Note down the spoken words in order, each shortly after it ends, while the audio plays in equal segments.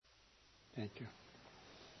Thank you.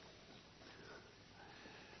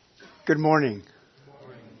 Good morning.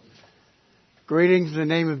 Greetings in the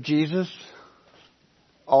name of Jesus.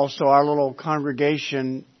 Also, our little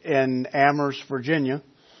congregation in Amherst, Virginia,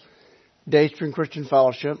 Dayspring Christian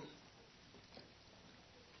Fellowship.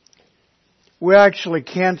 We actually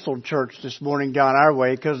canceled church this morning down our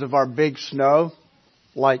way because of our big snow,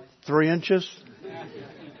 like 3 inches.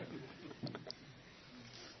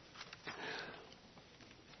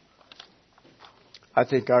 I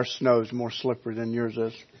think our snow is more slippery than yours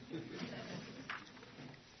is.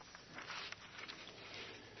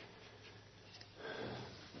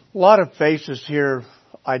 A lot of faces here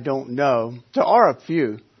I don't know. There are a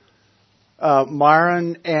few.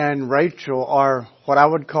 Myron and Rachel are what I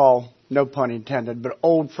would call, no pun intended, but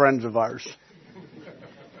old friends of ours.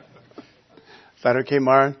 Is that okay,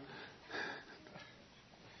 Myron?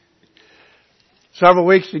 Several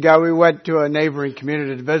weeks ago, we went to a neighboring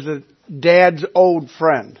community to visit Dad's old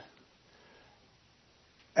friend.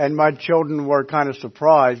 And my children were kind of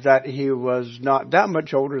surprised that he was not that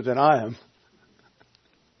much older than I am.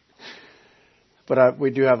 But we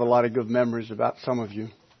do have a lot of good memories about some of you.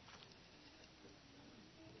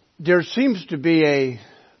 There seems to be a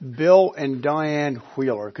Bill and Diane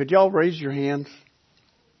Wheeler. Could y'all raise your hands?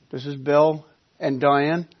 This is Bill and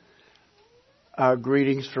Diane.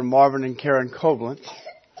 Greetings from Marvin and Karen Koblenz,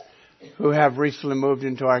 who have recently moved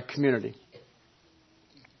into our community.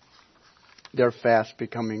 They're fast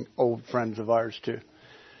becoming old friends of ours too.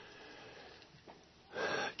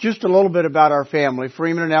 Just a little bit about our family.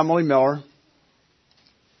 Freeman and Emily Miller.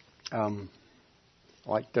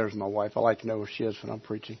 There's my wife. I like to know where she is when I'm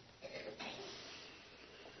preaching.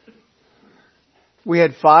 We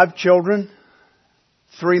had 5 children,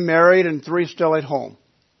 3 married and 3 still at home.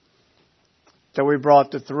 So we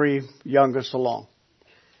brought the 3 youngest along.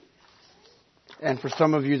 And for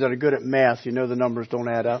some of you that are good at math, you know the numbers don't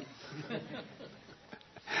add up.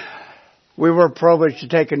 We were privileged to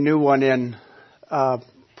take a new one in,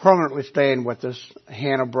 permanently staying with us,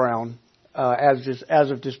 Hannah Brown, as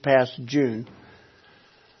of this past June.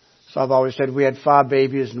 So I've always said we had 5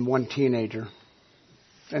 babies and 1 teenager.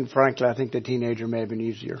 And frankly, I think the teenager may have been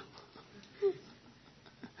easier.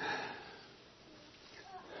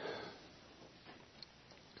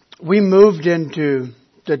 We moved into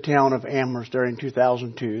the town of Amherst during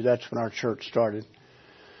 2002. That's when our church started.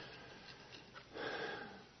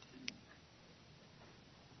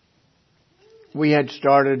 We had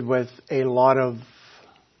started with a lot of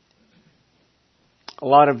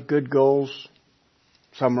good goals.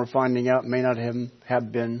 Some we're finding out may not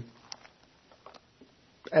have been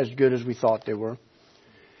as good as we thought they were.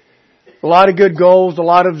 A lot of good goals, a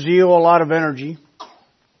lot of zeal, a lot of energy.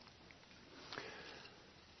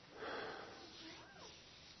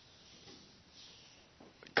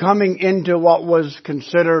 Coming into what was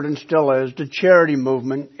considered and still is the charity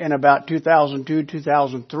movement in about 2002,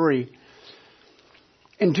 2003.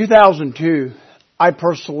 In 2002, I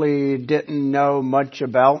personally didn't know much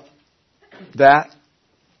about that,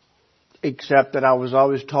 except that I was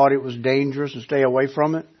always taught it was dangerous and stay away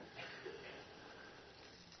from it.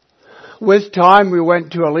 With time, we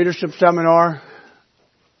went to a leadership seminar,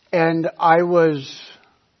 and I was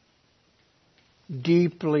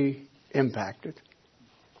deeply impacted.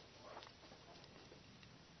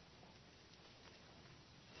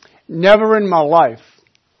 Never in my life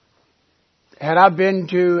had I been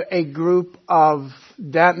to a group of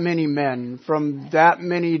that many men from that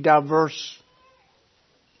many diverse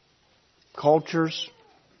cultures,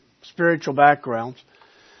 spiritual backgrounds.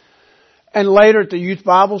 And later at the Youth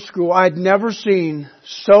Bible School, I had never seen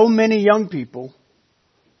so many young people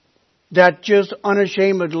that just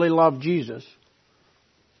unashamedly love Jesus.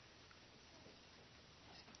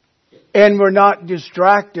 And were not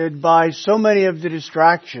distracted by so many of the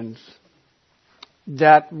distractions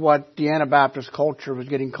that what the Anabaptist culture was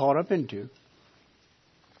getting caught up into.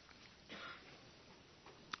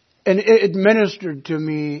 And it ministered to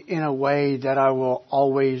me in a way that I will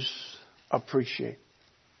always appreciate.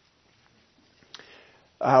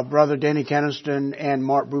 Brother Danny Keniston and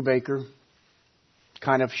Mark Brubaker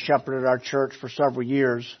kind of shepherded our church for several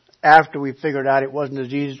years after we figured out it wasn't as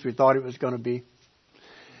easy as we thought it was going to be.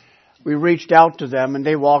 We reached out to them and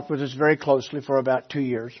they walked with us very closely for about 2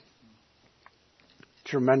 years.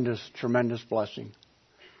 Tremendous, tremendous blessing.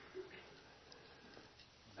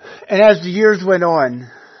 And as the years went on,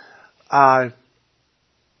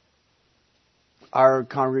 our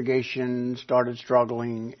congregation started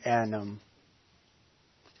struggling and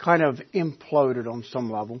kind of imploded on some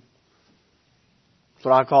level. That's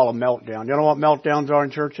what I call a meltdown. You know what meltdowns are in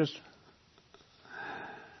churches?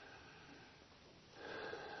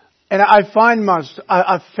 And I found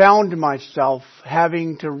myself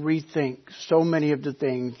having to rethink so many of the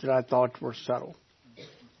things that I thought were settled.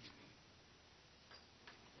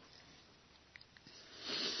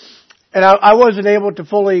 And I wasn't able to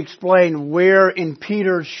fully explain where in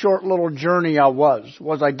Peter's short little journey I was.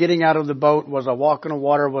 Was I getting out of the boat? Was I walking on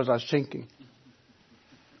water? Was I sinking?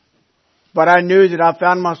 But I knew that I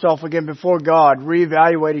found myself again before God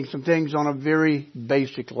reevaluating some things on a very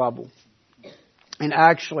basic level. And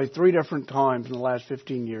actually 3 different times in the last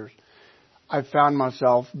 15 years, I found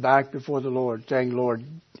myself back before the Lord saying, Lord,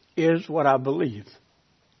 is what I believe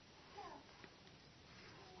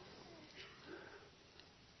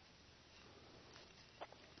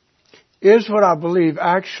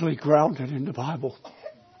actually grounded in the Bible?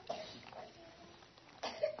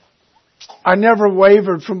 I never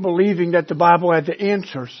wavered from believing that the Bible had the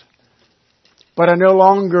answers, but I no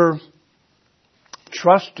longer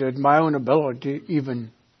trusted my own ability to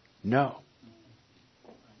even know.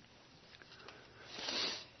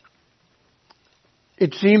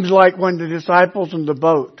 It seems like when the disciples in the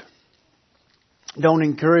boat don't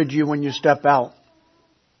encourage you when you step out,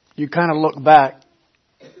 you kind of look back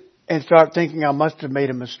and start thinking, I must have made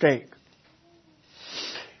a mistake.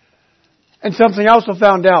 And something else I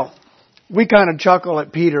found out. We kind of chuckle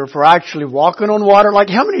at Peter for actually walking on water. Like,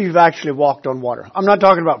 how many of you have actually walked on water? I'm not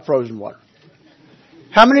talking about frozen water.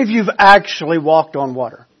 How many of you have actually walked on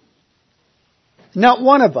water? Not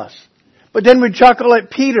one of us. But then we chuckle at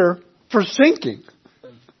Peter for sinking.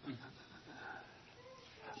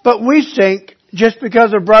 But we sink just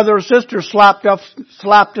because a brother or sister slapped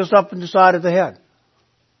us up in the side of the head.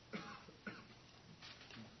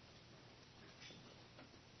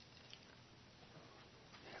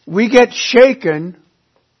 We get shaken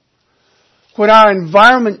when our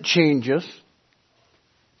environment changes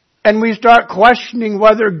and we start questioning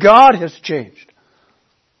whether God has changed.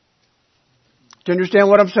 Do you understand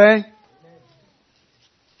what I'm saying?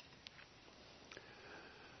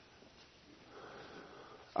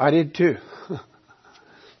 I did too.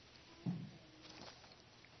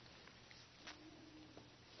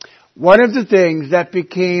 One of the things that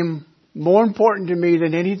became more important to me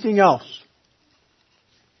than anything else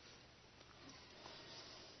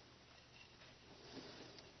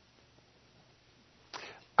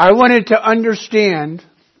I wanted to understand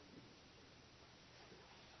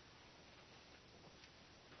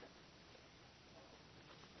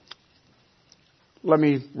let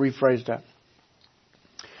me rephrase that.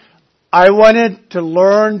 I wanted to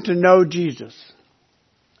learn to know Jesus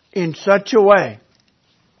in such a way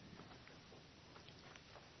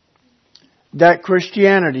that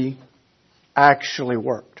Christianity actually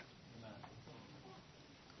worked.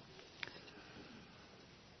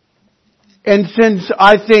 And since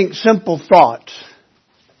I think simple thoughts,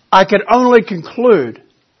 I could only conclude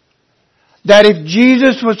that if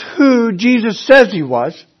Jesus was who Jesus says He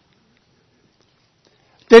was,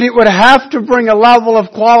 then it would have to bring a level of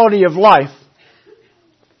quality of life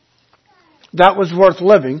that was worth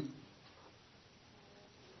living,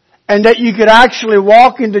 and that you could actually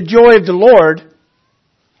walk in the joy of the Lord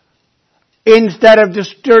instead of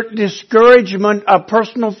discouragement of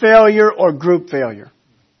personal failure or group failure.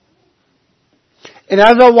 And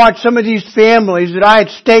as I watched some of these families that I had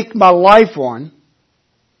staked my life on,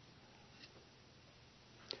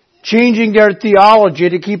 changing their theology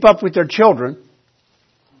to keep up with their children,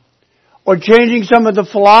 or changing some of the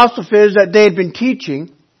philosophies that they had been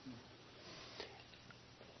teaching,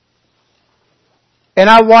 and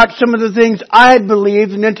I watched some of the things I had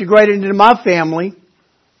believed and integrated into my family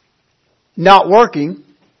not working,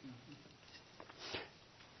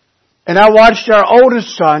 and I watched our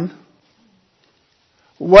oldest son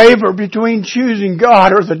waver between choosing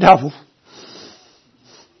God or the devil.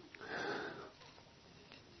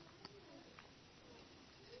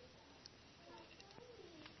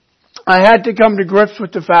 I had to come to grips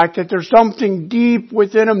with the fact that there's something deep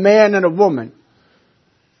within a man and a woman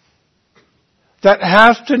that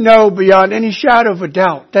has to know beyond any shadow of a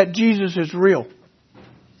doubt that Jesus is real.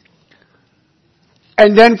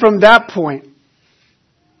 And then from that point,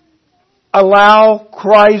 allow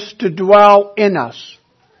Christ to dwell in us.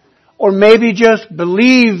 Or maybe just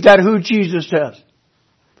believe that who Jesus says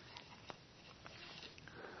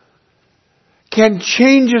can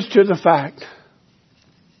change us to the fact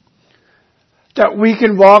that we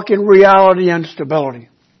can walk in reality and stability.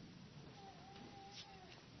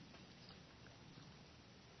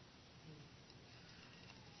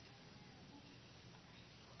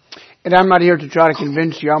 And I'm not here to try to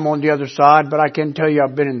convince you I'm on the other side, but I can tell you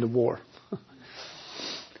I've been in the war.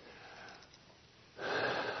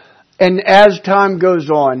 And as time goes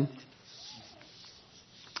on,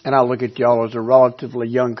 And I look at y'all as a relatively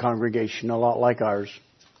young congregation, a lot like ours.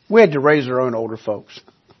 We had to raise our own older folks.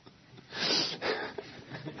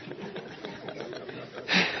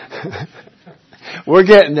 We're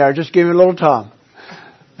getting there. Just give me a little time.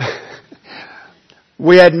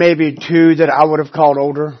 We had maybe 2 that I would have called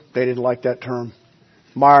older. They didn't like that term.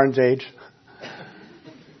 Myron's age.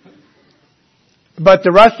 But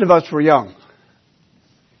the rest of us were young.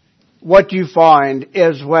 What you find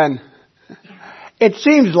is it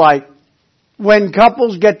seems like when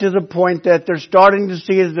couples get to the point that they're starting to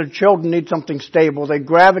see as their children need something stable, they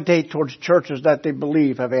gravitate towards churches that they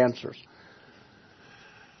believe have answers.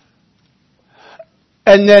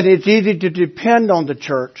 And that it's easy to depend on the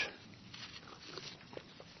church.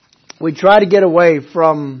 We try to get away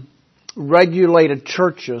from regulated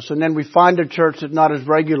churches, and then we find a church that's not as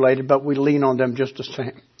regulated, but we lean on them just the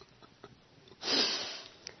same.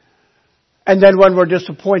 And then when we're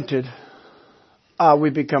disappointed, we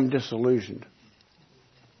become disillusioned.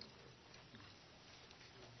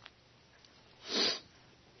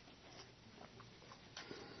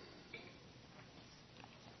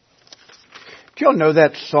 Do y'all know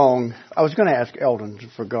that song? I was going to ask Eldon,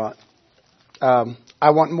 forgot. I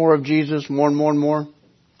want more of Jesus, more and more and more.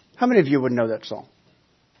 How many of you would know that song?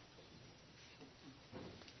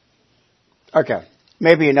 Okay.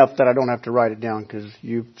 Maybe enough that I don't have to write it down because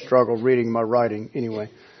you struggle reading my writing anyway.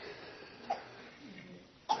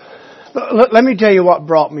 But let me tell you what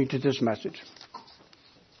brought me to this message.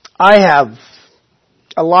 I have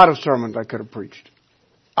a lot of sermons I could have preached.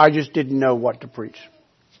 I just didn't know what to preach.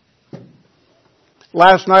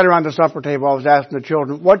 Last night around the supper table, I was asking the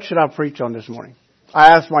children, what should I preach on this morning?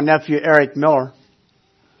 I asked my nephew, Eric Miller.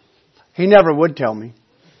 He never would tell me.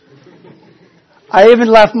 I even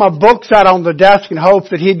left my books out on the desk in hopes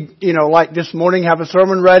that he'd, like this morning, have a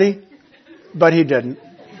sermon ready. But he didn't.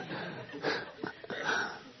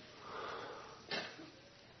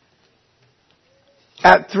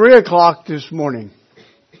 At 3 o'clock this morning,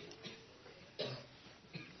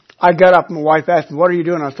 I got up and my wife asked me, what are you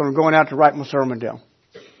doing? I said, I'm going out to write my sermon down.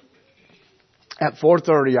 At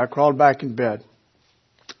 4:30, I crawled back in bed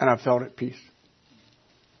and I felt at peace.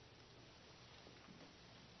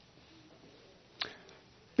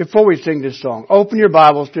 Before we sing this song, open your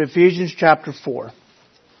Bibles to Ephesians chapter 4.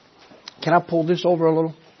 Can I pull this over a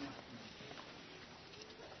little?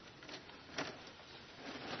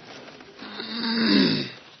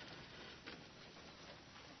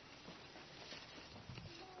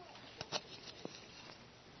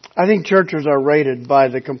 I think churches are rated by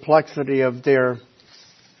the complexity of their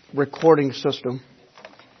recording system.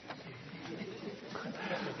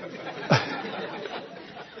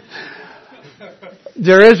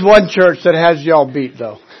 There is one church that has y'all beat,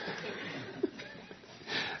 though.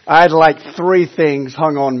 I had like 3 things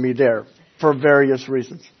hung on me there for various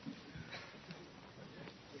reasons.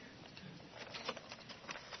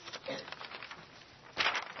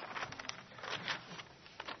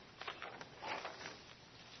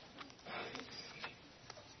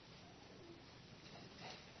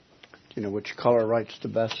 Do you know which color writes the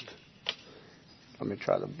best? Let me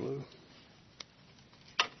try the blue.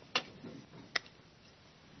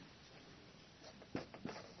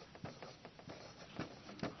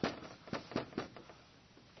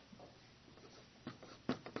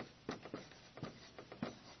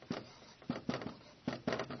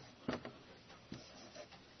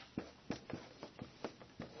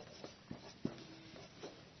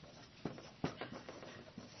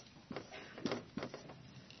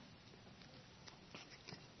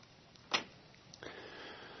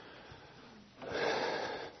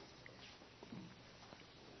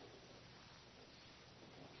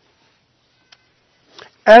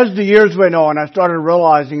 As the years went on, I started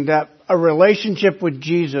realizing that a relationship with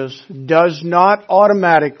Jesus does not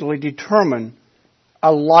automatically determine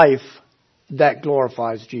a life that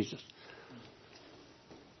glorifies Jesus.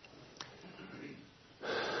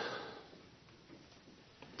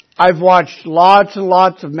 I've watched lots and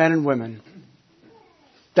lots of men and women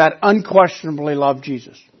that unquestionably love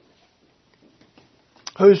Jesus,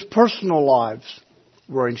 whose personal lives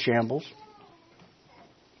were in shambles,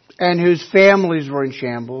 and whose families were in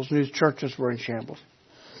shambles, and whose churches were in shambles.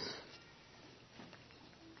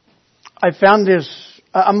 I found this,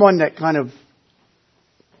 I'm one that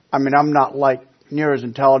I'm not like near as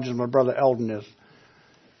intelligent as my brother Eldon is.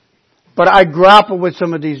 But I grapple with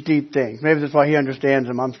some of these deep things. Maybe that's why he understands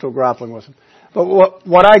them. I'm still grappling with them. But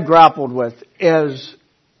what I grappled with is,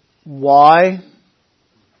 why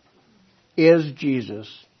is Jesus?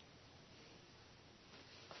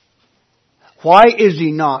 Why is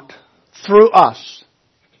He not, through us,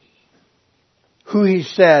 who He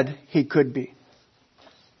said He could be?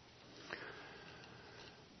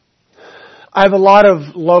 I have a lot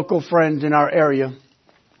of local friends in our area.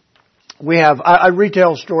 I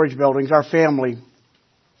retail storage buildings. Our family,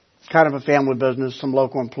 kind of a family business, some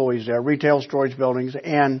local employees there, retail storage buildings,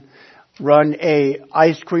 and run a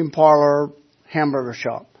ice cream parlor, hamburger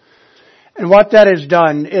shop. And what that has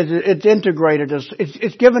done is it's integrated us,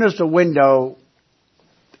 it's given us a window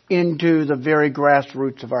into the very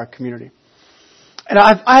grassroots of our community. And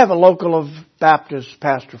I have a local of Baptist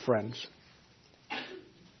pastor friends.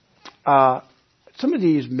 Some of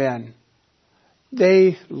these men,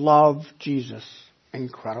 they love Jesus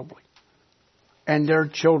incredibly. And their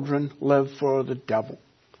children live for the devil.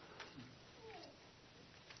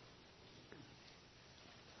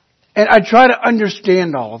 And I try to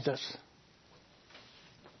understand all of this.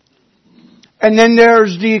 And then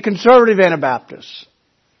there's the conservative Anabaptists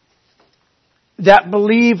that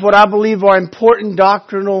believe what I believe are important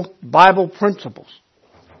doctrinal Bible principles.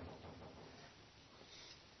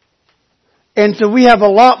 And so we have a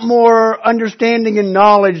lot more understanding and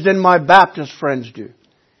knowledge than my Baptist friends do.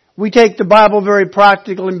 We take the Bible very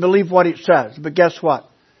practical and believe what it says. But guess what?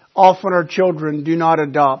 Often our children do not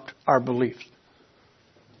adopt our beliefs.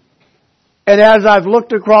 And as I've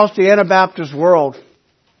looked across the Anabaptist world,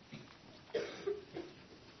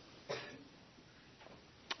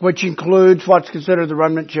 which includes what's considered the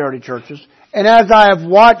remnant charity churches, and as I have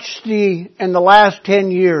watched in the last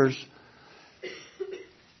 10 years,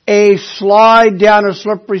 a slide down a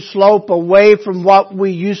slippery slope away from what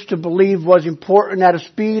we used to believe was important at a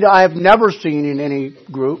speed I have never seen in any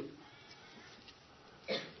group.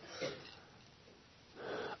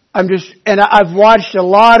 I've watched a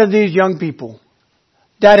lot of these young people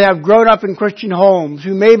that have grown up in Christian homes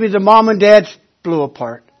who maybe the mom and dad blew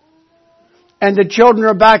apart. And the children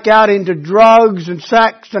are back out into drugs and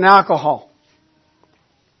sex and alcohol.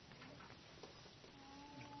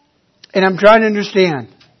 And I'm trying to understand,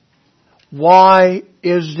 why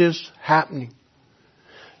is this happening?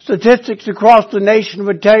 Statistics across the nation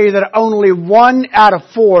would tell you that only 1 out of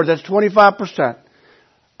 4, that's 25%,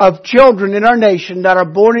 of children in our nation that are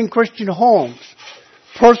born in Christian homes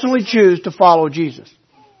personally choose to follow Jesus.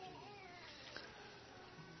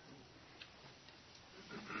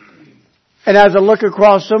 And as I look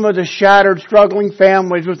across some of the shattered, struggling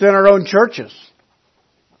families within our own churches,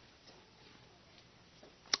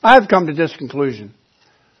 I've come to this conclusion.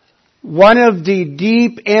 One of the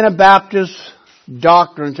deep Anabaptist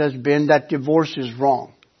doctrines has been that divorce is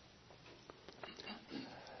wrong.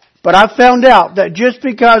 But I've found out that just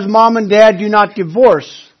because mom and dad do not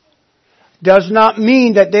divorce does not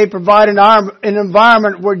mean that they provide an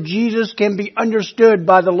environment where Jesus can be understood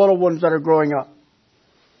by the little ones that are growing up.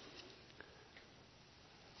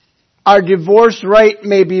 Our divorce rate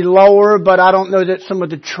may be lower, but I don't know that some of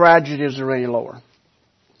the tragedies are any lower.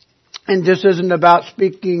 And this isn't about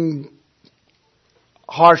speaking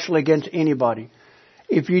harshly against anybody.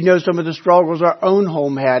 If you know some of the struggles our own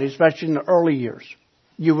home had, especially in the early years,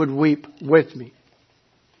 you would weep with me.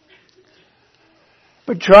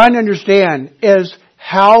 But trying to understand is,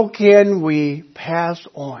 how can we pass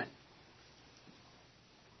on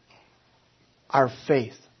our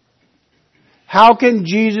faith? How can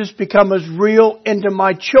Jesus become as real into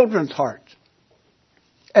my children's hearts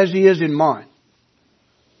as He is in mine?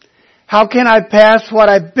 How can I pass what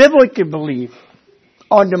I biblically believe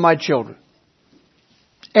onto my children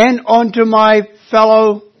and onto my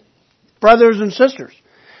fellow brothers and sisters?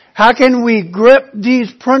 How can we grip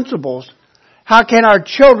these principles? How can our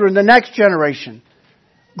children, the next generation,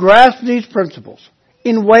 grasp these principles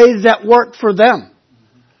in ways that work for them?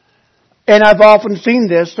 And I've often seen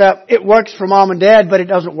this, that it works for mom and dad, but it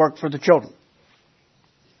doesn't work for the children.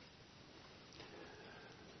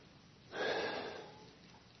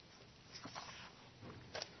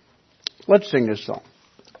 Let's sing this song.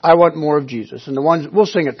 I Want More of Jesus. And we'll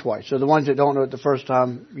sing it twice. So the ones that don't know it the first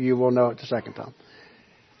time, you will know it the second time.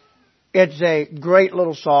 It's a great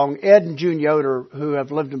little song. Ed and June Yoder, who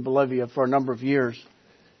have lived in Bolivia for a number of years,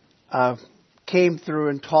 came through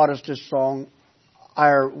and taught us this song.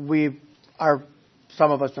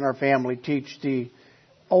 Some of us in our family teach the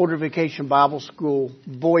Older Vacation Bible School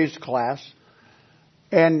boys class.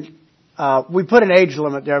 And we put an age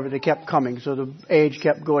limit there, but they kept coming. So the age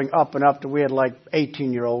kept going up and up till we had like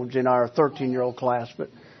 18-year-olds in our 13-year-old class.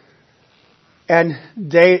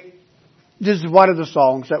 This is one of the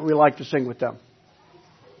songs that we like to sing with them.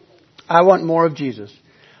 I want more of Jesus.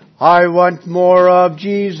 I want more of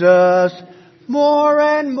Jesus. More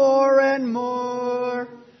and more and more.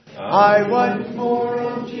 I want more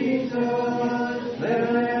of Jesus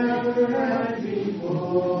than I ever had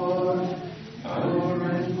before. More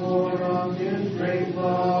and more of His great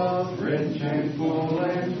love, rich and full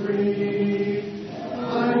and free.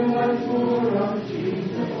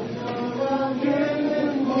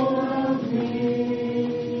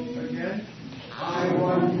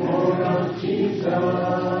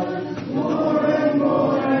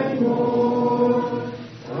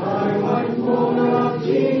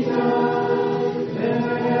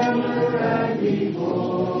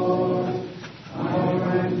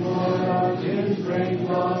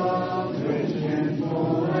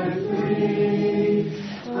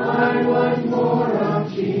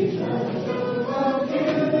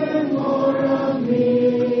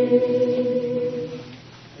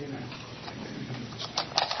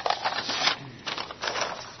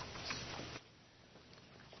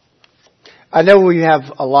 I know we have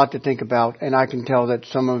a lot to think about, and I can tell that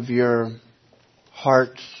some of your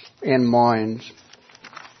hearts and minds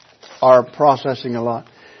are processing a lot.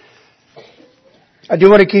 I do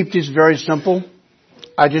want to keep this very simple.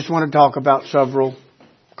 I just want to talk about several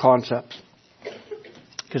concepts,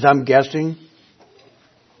 because I'm guessing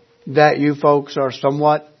that you folks are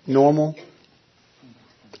somewhat normal,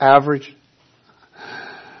 average,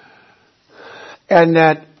 and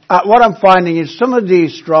that what I'm finding is some of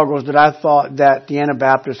these struggles that I thought that the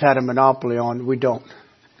Anabaptists had a monopoly on, we don't.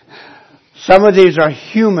 Some of these are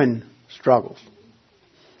human struggles.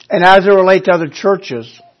 And as they relate to other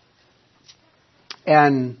churches,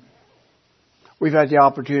 and we've had the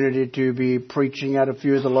opportunity to be preaching at a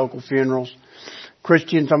few of the local funerals.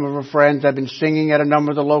 Christy and some of her friends have been singing at a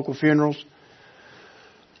number of the local funerals.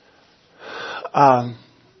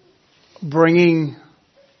 Bringing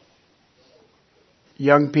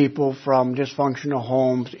young people from dysfunctional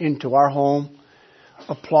homes into our home,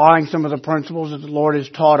 applying some of the principles that the Lord has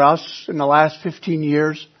taught us in the last 15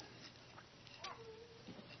 years.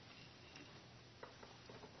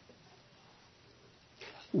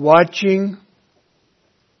 Watching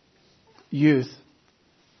youth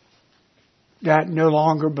that no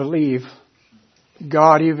longer believe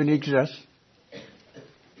God even exists.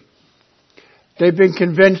 They've been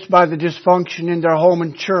convinced by the dysfunction in their home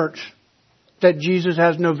and church that Jesus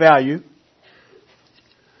has no value.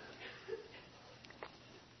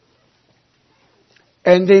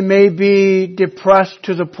 And they may be depressed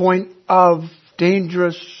to the point of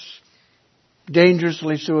dangerously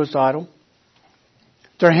suicidal.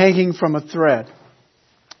 They're hanging from a thread.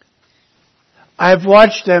 I've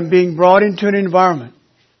watched them being brought into an environment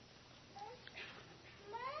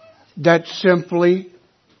that simply,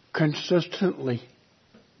 consistently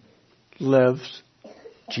lives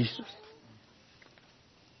Jesus.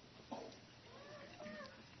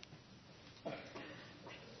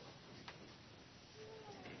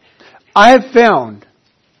 I have found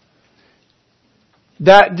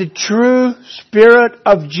that the true Spirit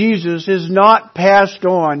of Jesus is not passed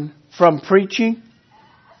on from preaching,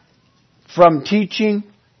 from teaching,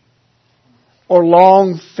 or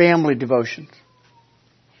long family devotions.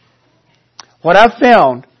 What I've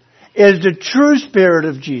found is the true Spirit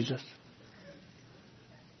of Jesus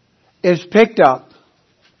is picked up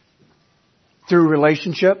through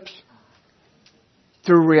relationships,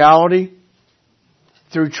 through reality,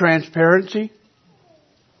 through transparency.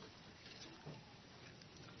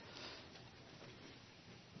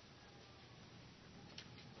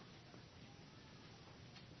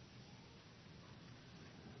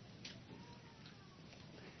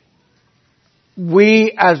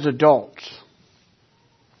 We as adults,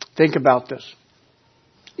 think about this.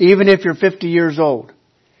 Even if you're 50 years old,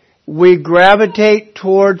 we gravitate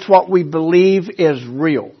towards what we believe is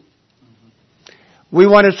real. We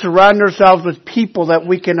want to surround ourselves with people that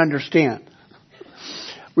we can understand.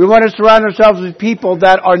 We want to surround ourselves with people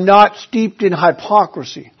that are not steeped in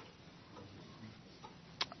hypocrisy.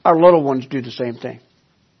 Our little ones do the same thing.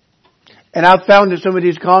 And I've found that some of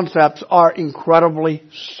these concepts are incredibly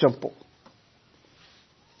simple.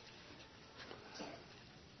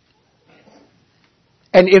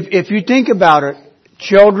 And if you think about it,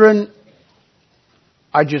 children,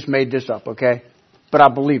 I just made this up, okay? But I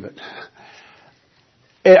believe it.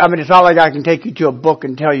 I mean, it's not like I can take you to a book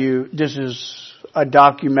and tell you this is a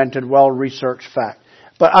documented, well-researched fact.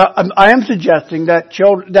 But I am suggesting that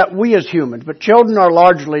that we as humans, but children are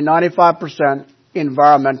largely 95%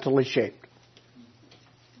 environmentally shaped.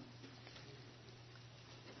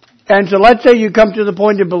 And so let's say you come to the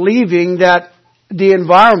point of believing that the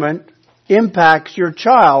environment impacts your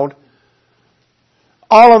child.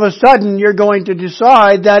 All of a sudden, you're going to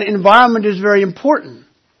decide that environment is very important.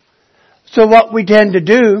 So what we tend to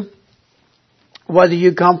do, whether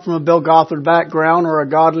you come from a Bill Gothard background or a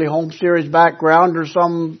Godly Home Series background or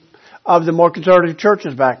some of the more conservative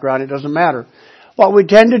churches background, it doesn't matter. What we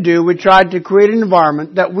tend to do, we try to create an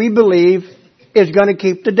environment that we believe is going to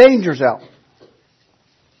keep the dangers out.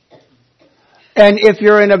 And if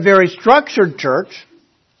you're in a very structured church,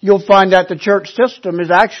 you'll find that the church system is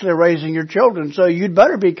actually raising your children. So you'd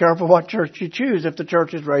better be careful what church you choose if the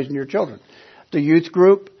church is raising your children. The youth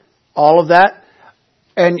group, all of that.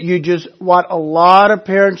 And what a lot of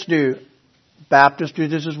parents do, Baptists do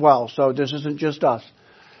this as well, so this isn't just us.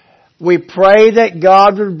 We pray that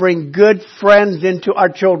God would bring good friends into our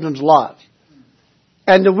children's lives.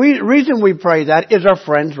 And the reason we pray that is our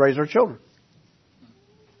friends raise our children.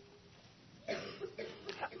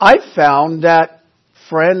 I found that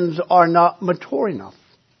friends are not mature enough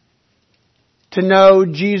to know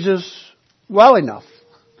Jesus well enough,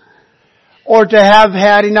 or to have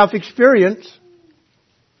had enough experience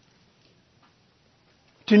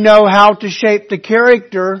to know how to shape the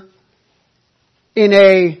character in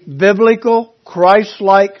a biblical,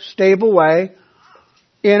 Christ-like, stable way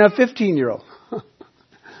in a 15-year-old.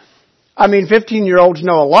 I mean, 15-year-olds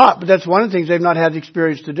know a lot, but that's one of the things they've not had the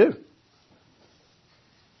experience to do.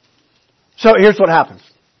 So here's what happens.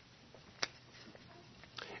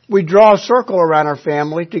 We draw a circle around our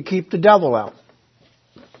family to keep the devil out.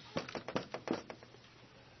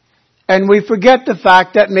 And we forget the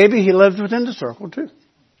fact that maybe he lives within the circle too.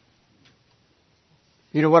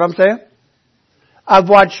 You know what I'm saying? I've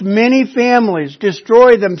watched many families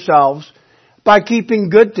destroy themselves by keeping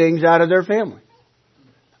good things out of their family.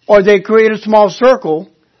 Or they create a small circle,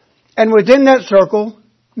 and within that circle,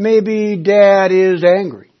 maybe dad is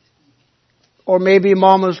angry. Or maybe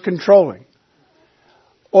mama's controlling.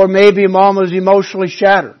 Or maybe mama's emotionally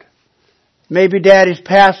shattered. Maybe dad is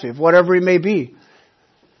passive, whatever he may be.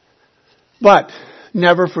 But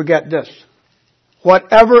never forget this.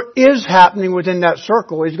 Whatever is happening within that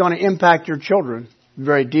circle is going to impact your children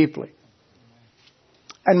very deeply.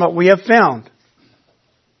 And what we have found,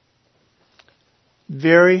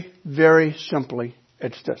 very, very simply,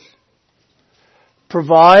 it's this.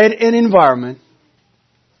 Provide an environment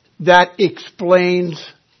that explains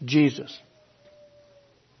Jesus.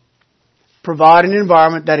 Provide an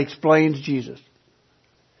environment that explains Jesus.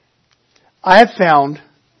 I have found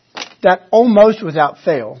that almost without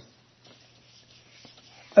fail,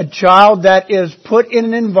 a child that is put in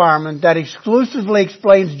an environment that exclusively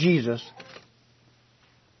explains Jesus,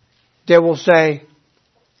 they will say,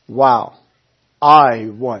 wow, I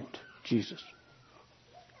want Jesus.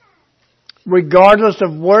 Regardless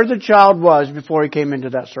of where the child was before he came into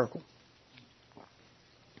that circle.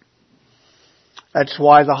 That's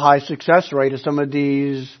why the high success rate of some of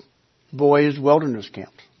these boys' wilderness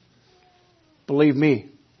camps. Believe me,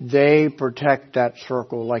 they protect that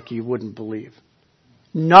circle like you wouldn't believe.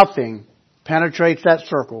 Nothing penetrates that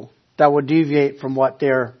circle that would deviate from what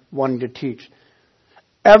they're wanting to teach.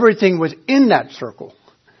 Everything within that circle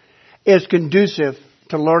is conducive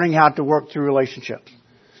to learning how to work through relationships.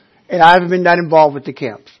 And I haven't been that involved with the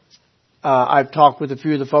camps. I've talked with a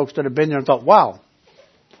few of the folks that have been there and thought, wow,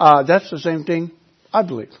 that's the same thing I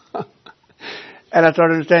believe. And I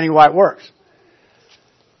started understanding why it works.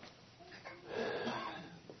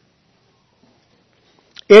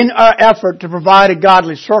 In our effort to provide a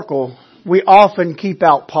godly circle, we often keep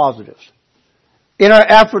out positives. In our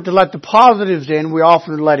effort to let the positives in, we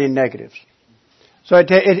often let in negatives. So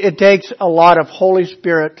it takes a lot of Holy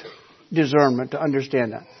Spirit discernment to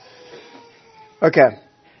understand that. Okay.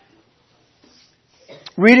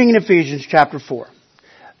 Reading in Ephesians chapter 4.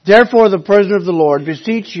 Therefore, the prisoner of the Lord,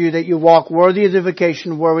 beseech you that you walk worthy of the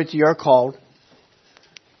vocation wherewith you are called.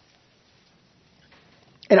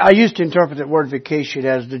 And I used to interpret that word vocation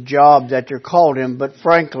as the job that you're called in, but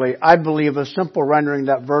frankly, I believe a simple rendering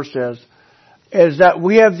that verse is that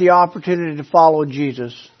we have the opportunity to follow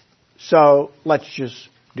Jesus. So let's just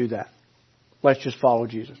do that. Let's just follow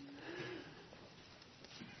Jesus.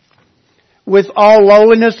 With all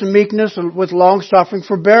lowliness and meekness and with long suffering,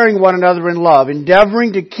 forbearing one another in love,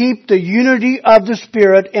 endeavoring to keep the unity of the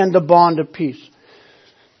Spirit and the bond of peace.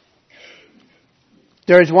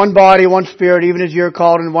 There is one body, one Spirit, even as you are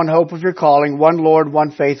called, in one hope of your calling, one Lord,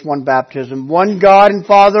 one faith, one baptism, one God and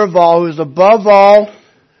Father of all, who is above all,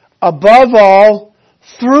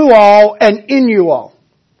 through all, and in you all.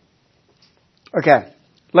 Okay,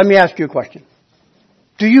 let me ask you a question.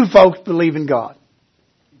 Do you folks believe in God?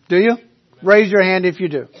 Do you? Raise your hand if you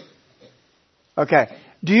do. Okay.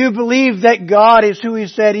 Do you believe that God is who He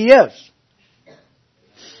said He is?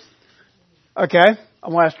 Okay. I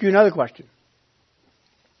want to ask you another question.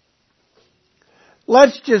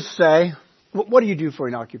 Let's just say, what do you do for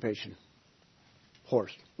an occupation?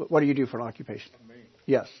 Horse. What do you do for an occupation? Me?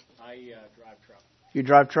 Yes. I drive truck. You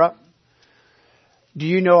drive truck? Do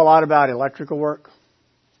you know a lot about electrical work?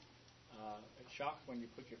 It shocks when you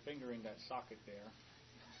put your finger in that socket there.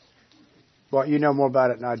 Well, you know more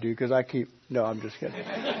about it than I do because no, I'm just kidding.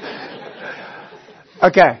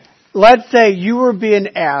 Okay. Let's say you were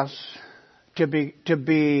being asked to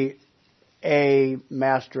be a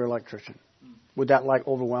master electrician. Would that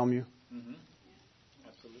overwhelm you? Mm-hmm.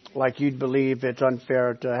 Absolutely. Like you'd believe it's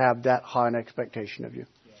unfair to have that high an expectation of you?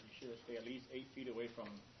 Yeah, you should stay at least 8 feet away from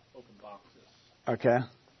open boxes. Okay.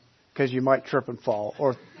 Because you might trip and fall.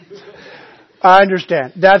 Or I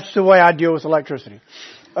understand. That's the way I deal with electricity.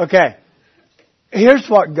 Okay. Here's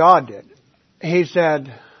what God did. He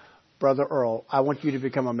said, Brother Earl, I want you to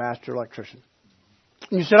become a master electrician.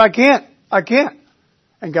 And you said, I can't.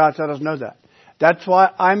 And God said, I know that. That's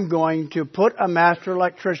why I'm going to put a master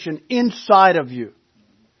electrician inside of you.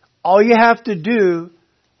 All you have to do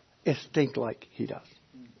is think like he does.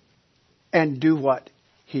 And do what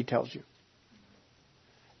he tells you.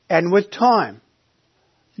 And with time,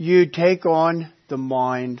 you take on the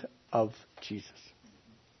mind of Jesus.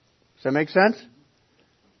 Does that make sense?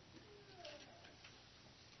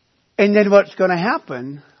 And then what's going to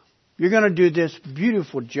happen, you're going to do this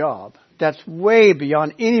beautiful job that's way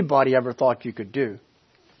beyond anybody ever thought you could do.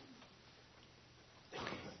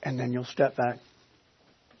 And then you'll step back.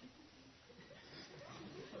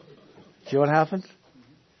 See what happens?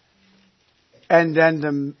 And then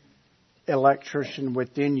the electrician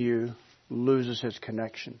within you loses his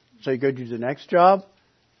connection. So you go do the next job,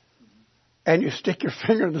 and you stick your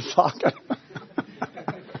finger in the socket.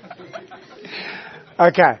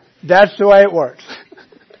 Okay, that's the way it works.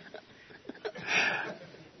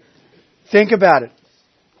 Think about it.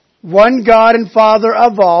 One God and Father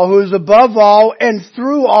of all, who is above all and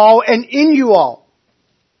through all and in you all.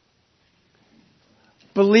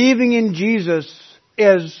 Believing in Jesus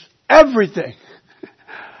is everything.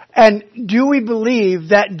 And do we believe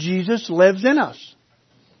that Jesus lives in us?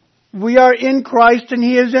 We are in Christ and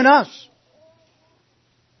He is in us.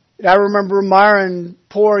 I remember Myron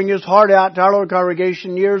pouring his heart out to our little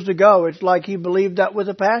congregation years ago. It's like he believed that with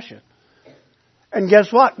a passion. And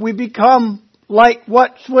guess what? We become like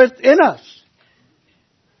what's within us.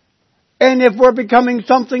 And if we're becoming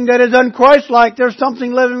something that is un-Christ-like, there's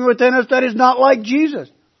something living within us that is not like Jesus.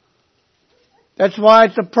 That's why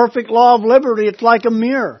it's a perfect law of liberty. It's like a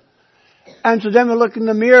mirror. And so then we look in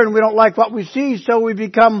the mirror and we don't like what we see, so we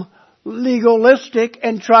become legalistic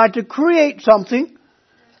and try to create something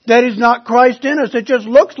that is not Christ in us. It just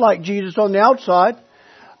looks like Jesus on the outside.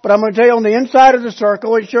 But I'm going to tell you, on the inside of the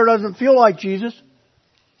circle, it sure doesn't feel like Jesus.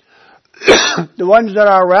 The ones that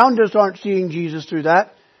are around us aren't seeing Jesus through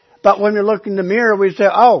that. But when we look in the mirror, we say,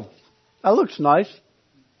 oh, that looks nice.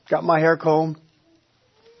 Got my hair combed.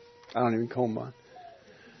 I don't even comb mine.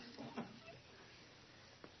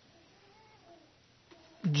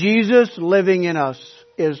 Jesus living in us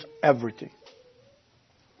is everything.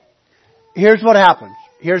 Here's what happens.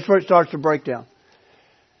 Here's where it starts to break down.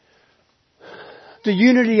 The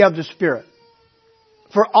unity of the Spirit.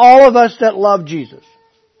 For all of us that love Jesus,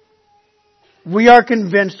 we are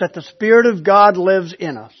convinced that the Spirit of God lives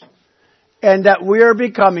in us and that we are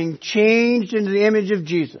becoming changed into the image of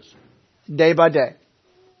Jesus day by day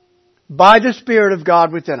by the Spirit of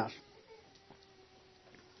God within us.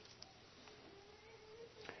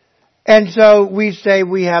 And so we say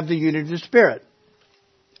we have the unity of the Spirit.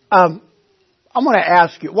 I'm going to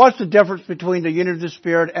ask you, what's the difference between the unity of the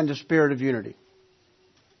Spirit and the Spirit of unity?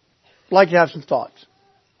 I'd like to have some thoughts.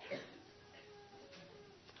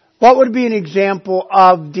 What would be an example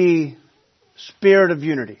of the Spirit of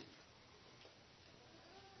unity?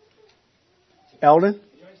 Eldon?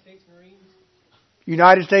 United States Marines.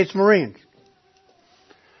 United States Marines.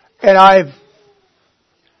 And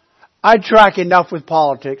I track enough with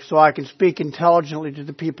politics so I can speak intelligently to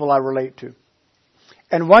the people I relate to.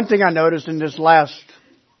 And one thing I noticed in this last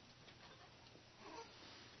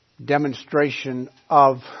demonstration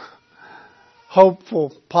of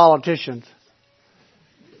hopeful politicians,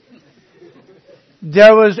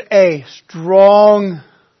 there was a strong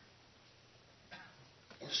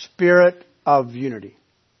spirit of unity.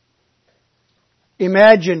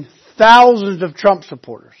 Imagine thousands of Trump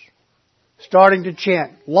supporters starting to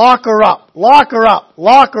chant, lock her up, lock her up,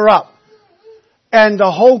 lock her up. And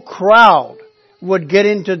the whole crowd would get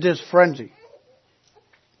into this frenzy.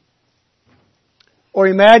 Or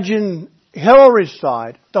imagine Hillary's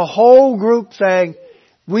side, the whole group saying,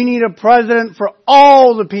 we need a president for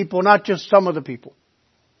all the people, not just some of the people.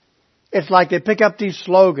 It's like they pick up these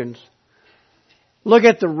slogans. Look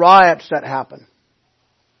at the riots that happen.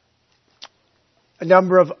 A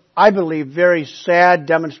number of, I believe, very sad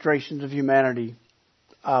demonstrations of humanity.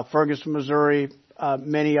 Ferguson, Missouri,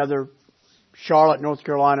 many other, Charlotte, North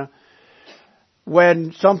Carolina.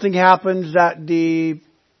 When something happens that the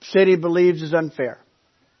city believes is unfair.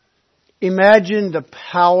 Imagine the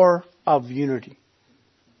power of unity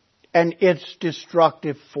and its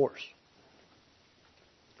destructive force.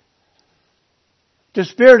 The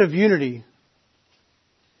spirit of unity,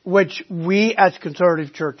 which we as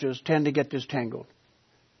conservative churches tend to get this tangled.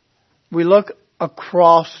 We look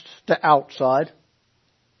across the outside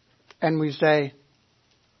and we say,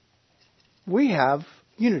 we have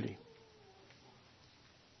unity.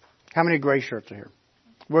 How many gray shirts are here?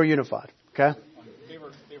 We're unified, okay? They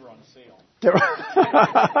were on sale.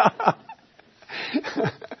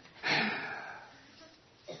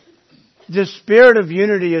 The spirit of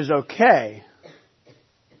unity is okay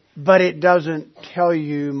but it doesn't tell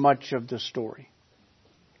you much of the story.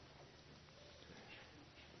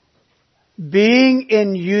 Being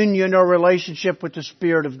in union or relationship with the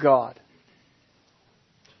Spirit of God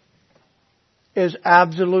is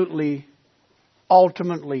absolutely,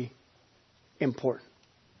 ultimately important.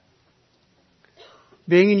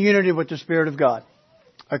 Being in unity with the Spirit of God.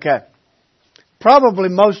 Okay. Probably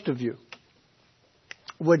most of you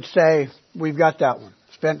would say, we've got that one.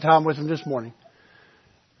 Spent time with Him this morning.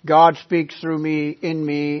 God speaks through me, in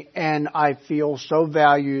me, and I feel so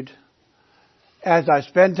valued. As I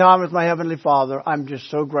spend time with my Heavenly Father, I'm just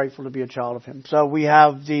so grateful to be a child of Him. So we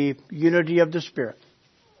have the unity of the Spirit,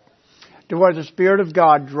 to where the Spirit of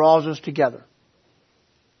God draws us together.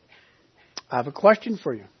 I have a question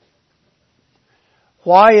for you.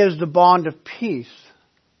 Why is the bond of peace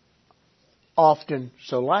often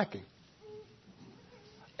so lacking?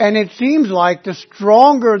 And it seems like the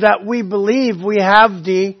stronger that we believe we have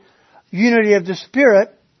the unity of the Spirit,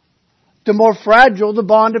 the more fragile the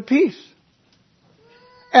bond of peace.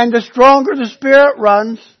 And the stronger the Spirit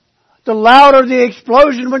runs, the louder the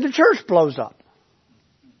explosion when the church blows up.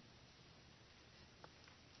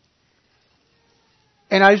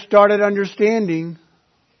 And I started understanding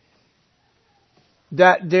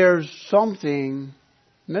that there's something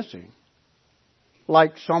missing.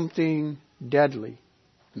 Like something deadly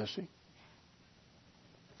missing.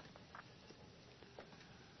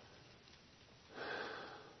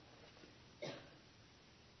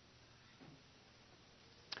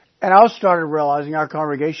 And I started realizing our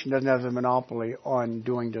congregation doesn't have a monopoly on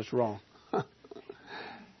doing this wrong.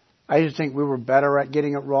 I used to think we were better at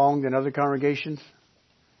getting it wrong than other congregations.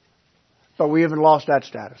 But we haven't lost that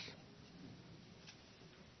status.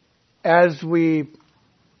 As we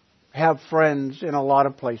have friends in a lot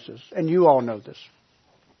of places, and you all know this,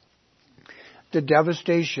 the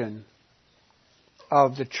devastation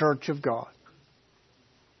of the Church of God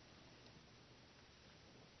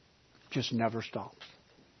just never stops.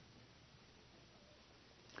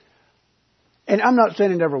 And I'm not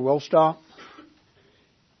saying it never will stop.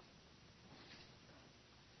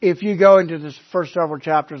 If you go into the first several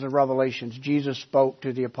chapters of Revelations, Jesus spoke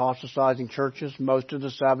to the apostatizing churches. Most of the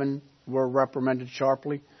 7 were reprimanded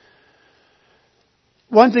sharply.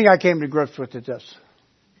 One thing I came to grips with is this.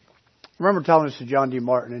 I remember telling this to John D.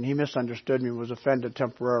 Martin, and he misunderstood me and was offended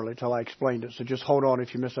temporarily until I explained it. So just hold on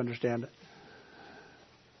if you misunderstand it.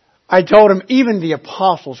 I told him even the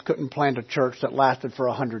apostles couldn't plant a church that lasted for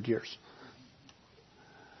 100 years.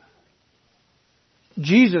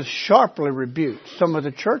 Jesus sharply rebuked some of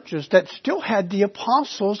the churches that still had the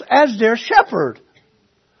apostles as their shepherd.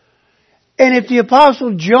 And if the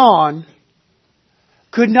apostle John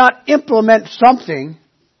could not implement something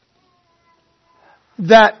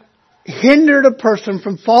that hindered a person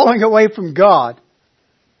from falling away from God,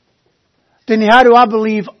 then how do I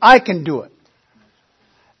believe I can do it?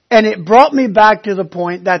 And it brought me back to the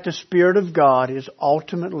point that the Spirit of God is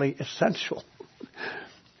ultimately essential.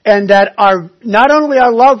 And that not only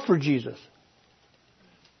our love for Jesus.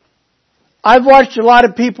 I've watched a lot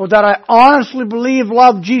of people that I honestly believe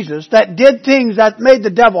love Jesus that did things that made the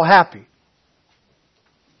devil happy.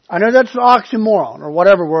 I know that's an oxymoron or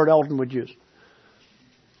whatever word Elton would use.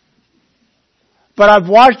 But I've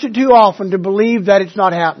watched it too often to believe that it's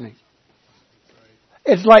not happening.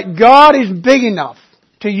 It's like God is big enough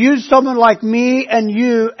to use someone like me and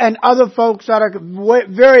you and other folks that are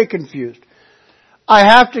very confused. I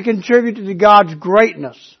have to contribute to God's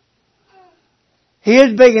greatness. He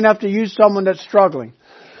is big enough to use someone that's struggling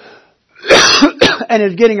and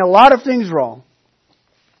is getting a lot of things wrong.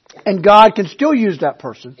 And God can still use that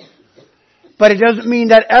person. But it doesn't mean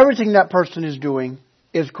that everything that person is doing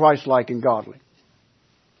is Christ-like and godly.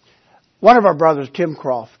 One of our brothers, Tim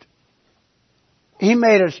Croft, he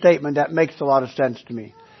made a statement that makes a lot of sense to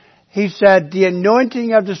me. He said, the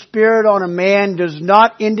anointing of the Spirit on a man does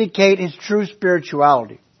not indicate his true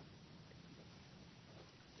spirituality.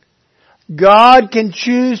 God can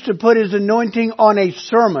choose to put His anointing on a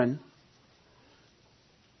sermon,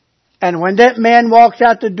 and when that man walks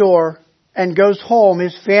out the door and goes home,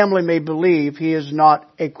 his family may believe he is not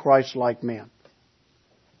a Christ-like man.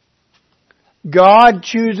 God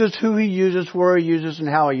chooses who He uses, where He uses, and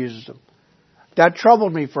how He uses them. That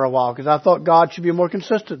troubled me for a while because I thought God should be more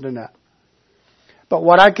consistent than that. But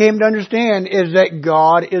what I came to understand is that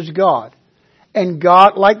God is God. And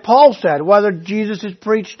God, like Paul said, whether Jesus is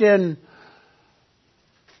preached in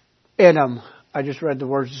I just read the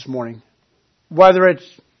words this morning, whether it's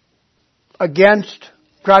against,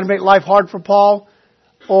 trying to make life hard for Paul,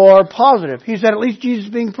 or positive. He said at least Jesus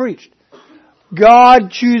is being preached. God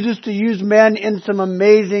chooses to use men in some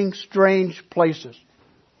amazing, strange places.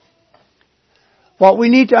 What we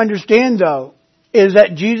need to understand, though, is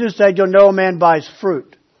that Jesus said you'll know a man by his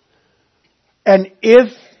fruit. And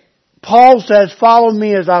if Paul says, follow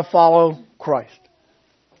me as I follow Christ,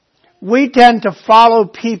 we tend to follow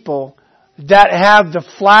people that have the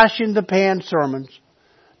flash-in-the-pan sermons,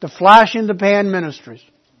 the flash-in-the-pan ministries,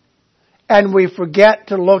 and we forget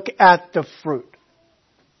to look at the fruit.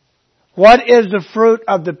 What is the fruit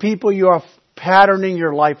of the people you are patterning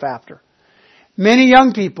your life after? Many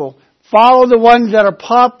young people follow the ones that are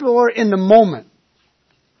popular in the moment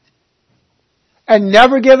and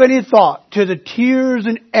never give any thought to the tears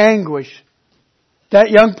and anguish that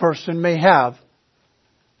young person may have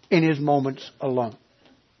in his moments alone.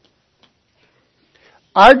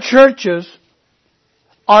 Our churches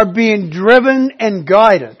are being driven and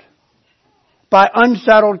guided by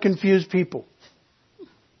unsettled, confused people.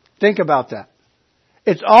 Think about that.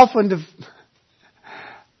 It's often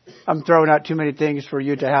I'm throwing out too many things for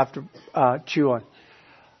you to have to chew on.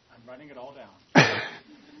 I'm writing it all down.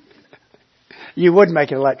 You would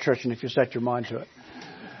make an electrician if you set your mind to it.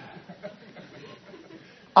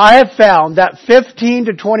 I have found that 15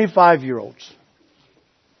 to 25-year-olds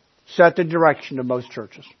set the direction of most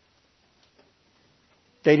churches.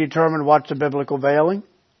 They determine what's a biblical veiling.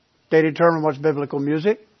 They determine what's biblical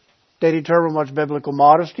music. They determine what's biblical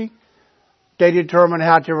modesty. They determine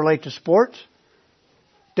how to relate to sports.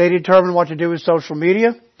 They determine what to do with social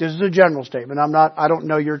media. This is a general statement. I don't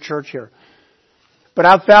know your church here. But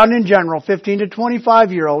I've found in general, 15 to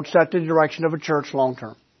 25-year-olds set the direction of a church long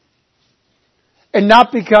term. And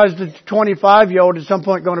not because the 25-year-old at some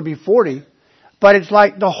point going to be 40, but it's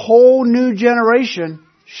like the whole new generation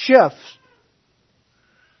shifts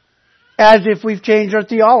as if we've changed our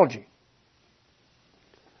theology.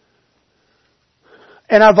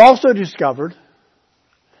 And I've also discovered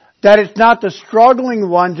that it's not the struggling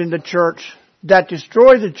ones in the church that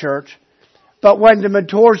destroy the church, but when the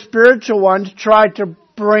mature spiritual ones try to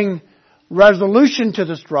bring resolution to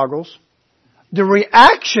the struggles, the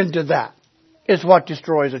reaction to that is what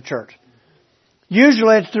destroys a church.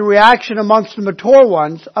 Usually it's the reaction amongst the mature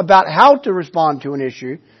ones about how to respond to an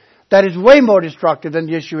issue that is way more destructive than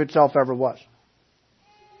the issue itself ever was.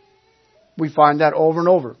 We find that over and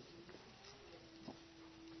over.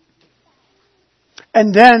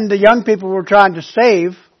 And then the young people we're trying to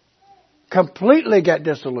save completely get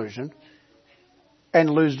disillusioned and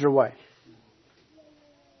lose their way.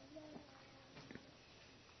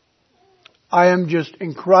 I am just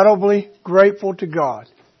incredibly grateful to God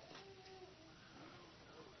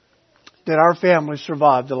that our family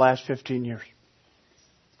survived the last 15 years.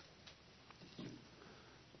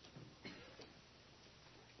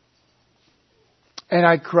 And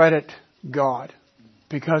I credit God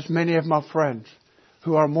because many of my friends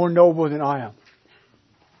who are more noble than I am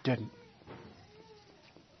didn't.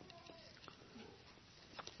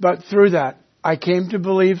 But through that, I came to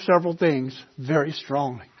believe several things very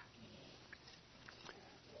strongly.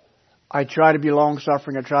 I try to be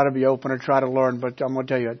long-suffering, I try to be open, I try to learn, but I'm going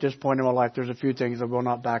to tell you, at this point in my life, there's a few things I will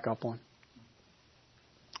not back up on.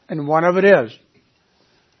 And one of it is,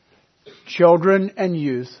 children and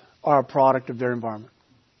youth are a product of their environment.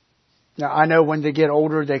 Now, I know when they get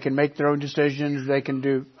older, they can make their own decisions, they can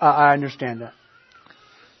do, I understand that.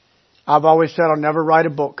 I've always said I'll never write a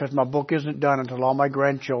book because my book isn't done until all my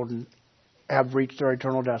grandchildren have reached their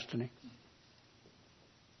eternal destiny.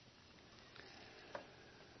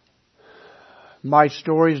 My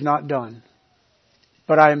story is not done.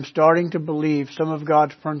 But I am starting to believe some of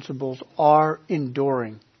God's principles are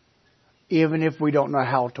enduring, even if we don't know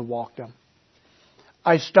how to walk them.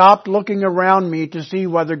 I stopped looking around me to see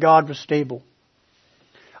whether God was stable.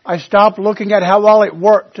 I stopped looking at how well it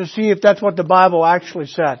worked to see if that's what the Bible actually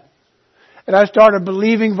said. And I started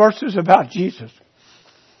believing verses about Jesus.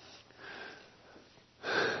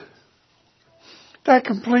 That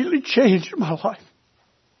completely changed my life.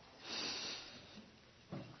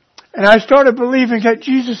 And I started believing that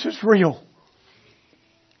Jesus is real.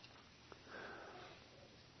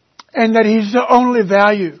 And that He's the only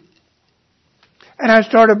value. And I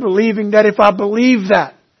started believing that if I believe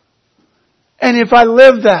that, and if I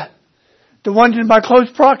live that, the ones in my close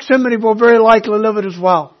proximity will very likely live it as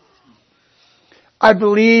well. I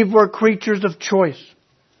believe we're creatures of choice.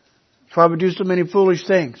 That's why we do so many foolish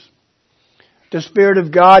things. The Spirit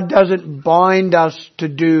of God doesn't bind us to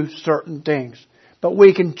do certain things. But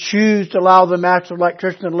we can choose to allow the master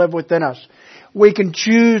electrician to live within us. We can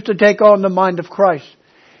choose to take on the mind of Christ.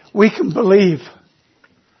 We can believe.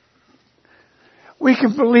 We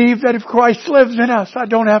can believe that if Christ lives in us, I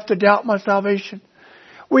don't have to doubt my salvation.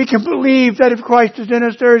 We can believe that if Christ is in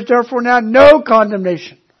us, there is therefore now no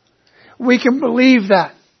condemnation. We can believe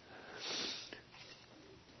that.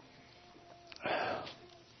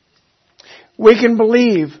 we can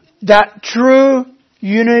believe that true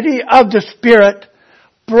unity of the Spirit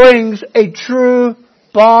brings a true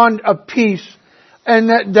bond of peace, and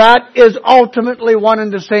that is ultimately one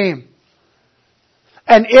and the same.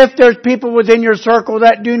 And if there's people within your circle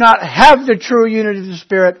that do not have the true unity of the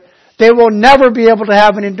Spirit, they will never be able to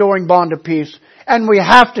have an enduring bond of peace. And we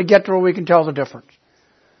have to get to where we can tell the difference.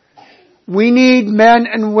 We need men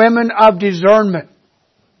and women of discernment.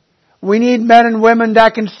 We need men and women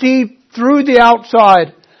that can see through the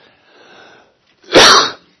outside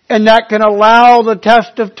and that can allow the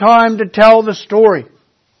test of time to tell the story.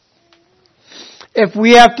 If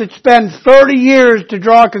we have to spend 30 years to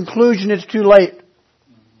draw a conclusion, it's too late.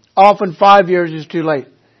 Often 5 years is too late.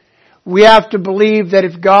 We have to believe that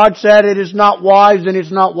if God said it is not wise, then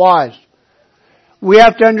it's not wise. We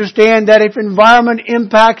have to understand that if environment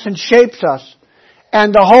impacts and shapes us,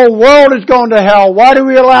 and the whole world is going to hell, why do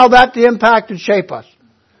we allow that to impact and shape us?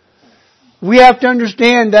 We have to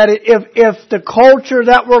understand that if the culture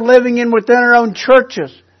that we're living in within our own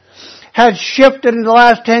churches has shifted in the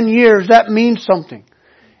last 10 years, that means something.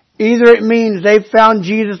 Either it means they've found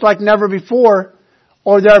Jesus like never before,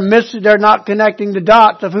 or they're not connecting the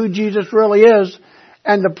dots of who Jesus really is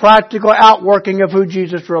and the practical outworking of who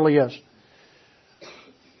Jesus really is.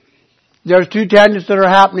 There's two tendencies that are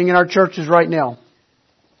happening in our churches right now.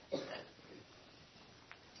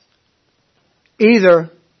 Either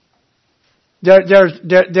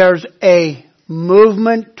there's a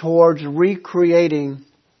movement towards recreating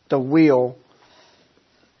the wheel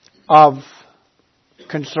of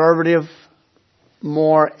conservative,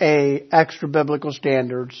 more extra biblical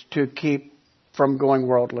standards to keep from going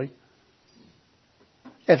worldly.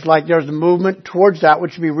 It's like there's a movement towards that,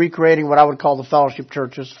 which would be recreating what I would call the fellowship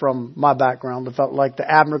churches from my background, like the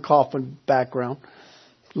Abner Kaufman background.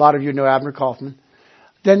 A lot of you know Abner Kaufman.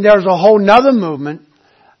 Then there's a whole nother movement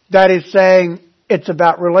that is saying it's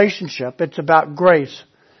about relationship, it's about grace.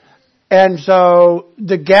 And so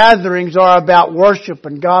the gatherings are about worship,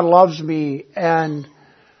 and God loves me, and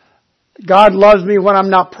God loves me when I'm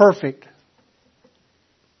not perfect.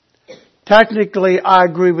 Technically, I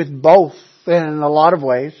agree with both in a lot of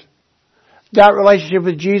ways. That relationship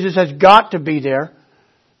with Jesus has got to be there.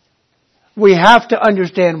 We have to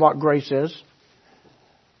understand what grace is.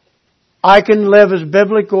 I can live as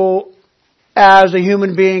biblical as a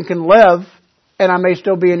human being can live, and I may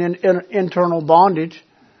still be in internal bondage.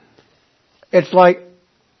 It's like,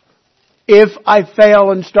 if I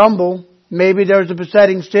fail and stumble, maybe there's a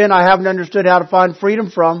besetting sin I haven't understood how to find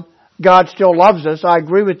freedom from. God still loves us. I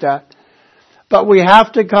agree with that. But we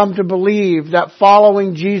have to come to believe that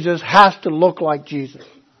following Jesus has to look like Jesus.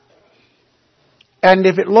 And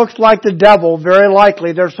if it looks like the devil, very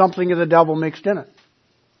likely there's something of the devil mixed in it.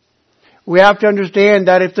 We have to understand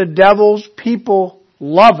that if the devil's people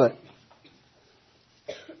love it,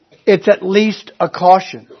 it's at least a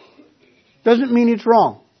caution. Doesn't mean it's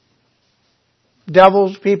wrong.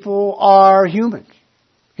 Devil's people are humans.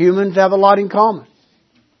 Humans have a lot in common.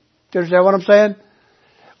 Do you understand what I'm saying?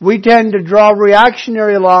 We tend to draw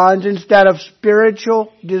reactionary lines instead of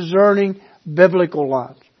spiritual, discerning, biblical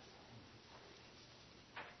lines.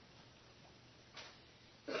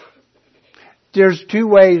 There's two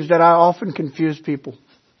ways that I often confuse people.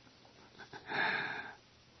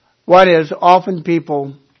 One is, often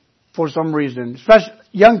people, for some reason, especially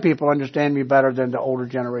young people, understand me better than the older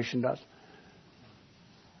generation does.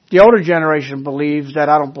 The older generation believes that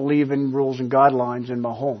I don't believe in rules and guidelines in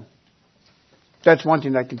my home. That's one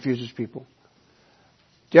thing that confuses people.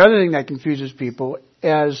 The other thing that confuses people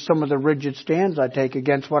is some of the rigid stands I take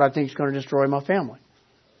against what I think is going to destroy my family.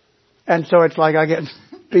 And so it's like I get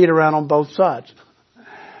beat around on both sides.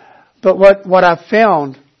 But what I've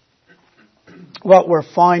found, what we're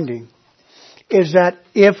finding, is that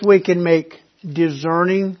if we can make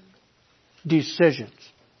discerning decisions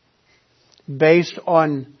based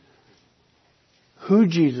on who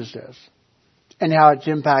Jesus is and how it's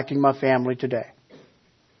impacting my family today,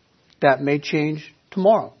 that may change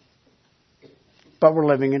tomorrow. But we're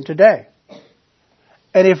living in today.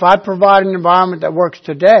 And if I provide an environment that works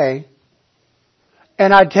today,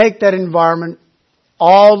 and I take that environment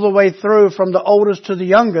all the way through from the oldest to the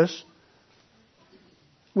youngest,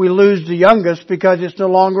 we lose the youngest because it's no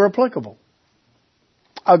longer applicable.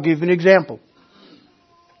 I'll give you an example.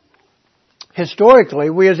 Historically,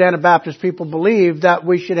 we as Anabaptist people believe that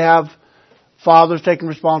we should have fathers taking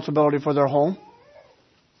responsibility for their home.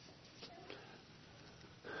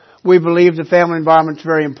 We believe the family environment is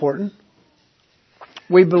very important.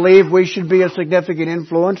 We believe we should be a significant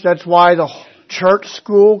influence. That's why the church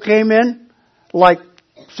school came in like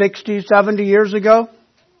 60, 70 years ago.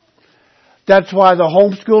 That's why the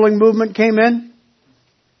homeschooling movement came in.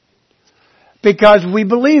 Because we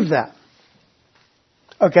believe that.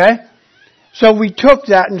 Okay? So we took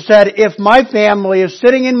that and said, if my family is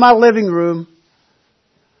sitting in my living room,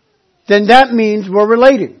 then that means we're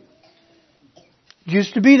relating. It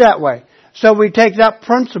used to be that way. So we take that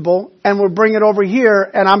principle and we'll bring it over here,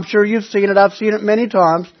 and I'm sure you've seen it. I've seen it many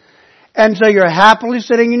times. And so you're happily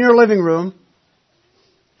sitting in your living room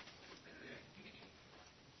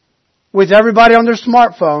with everybody on their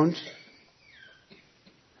smartphones,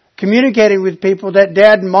 communicating with people that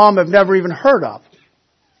dad and mom have never even heard of.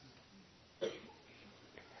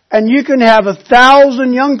 And you can have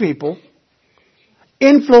 1,000 young people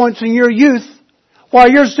influencing your youth while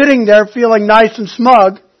you're sitting there feeling nice and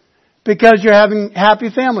smug because you're having happy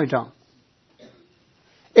family time.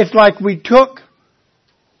 It's like we took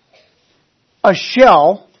a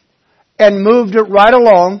shell and moved it right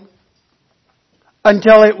along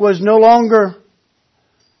until it no longer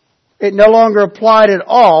applied at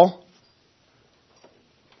all,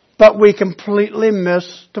 but we completely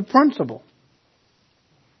missed the principle.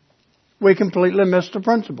 We completely missed the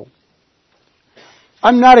principle.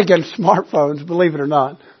 I'm not against smartphones, believe it or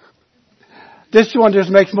not. This one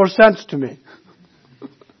just makes more sense to me.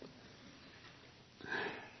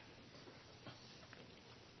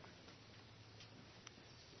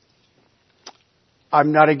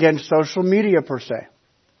 I'm not against social media per se.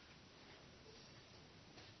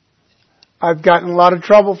 I've gotten in a lot of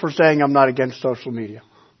trouble for saying I'm not against social media.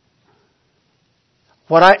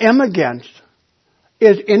 What I am against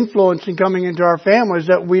is influencing coming into our families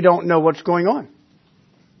that we don't know what's going on.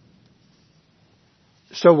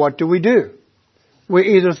 So what do?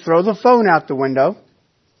 We either throw the phone out the window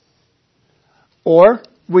or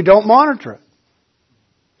we don't monitor it.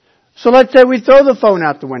 So let's say we throw the phone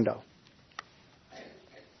out the window.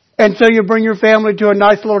 And so you bring your family to a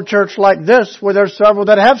nice little church like this where there's several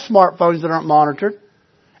that have smartphones that aren't monitored.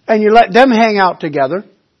 And you let them hang out together.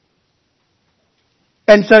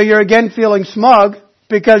 And so you're again feeling smug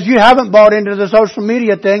because you haven't bought into the social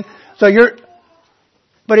media thing.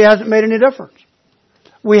 But it hasn't made any difference.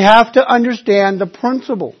 We have to understand the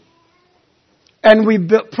principle. And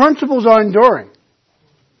principles are enduring.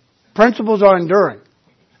 Principles are enduring.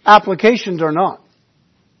 Applications are not.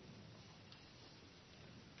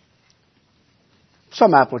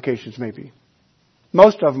 Some applications may be.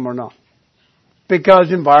 Most of them are not.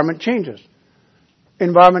 Because environment changes.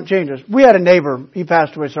 Environment changes. We had a neighbor, he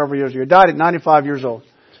passed away several years ago, died at 95 years old.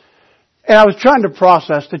 And I was trying to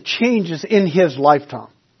process the changes in his lifetime.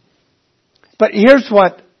 But here's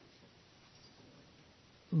what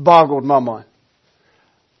boggled my mind.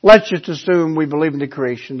 Let's just assume we believe in the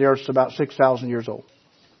creation. The earth's about 6,000 years old.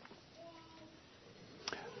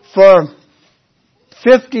 For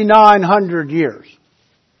 5,900 years,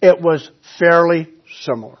 it was fairly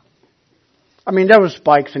similar. I mean, there were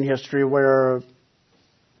spikes in history where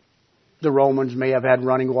the Romans may have had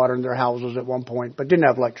running water in their houses at one point, but didn't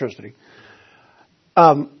have electricity.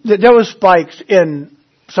 There were spikes in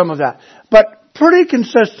some of that. But pretty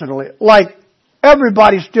consistently, like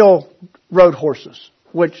everybody still rode horses,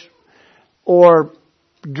 or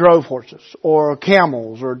drove horses, or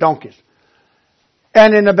camels, or donkeys.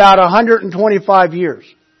 And in about 125 years,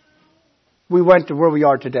 we went to where we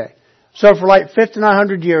are today. So for like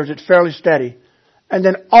 5,900 years, it's fairly steady. And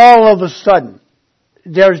then all of a sudden,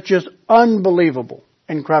 there's just unbelievable,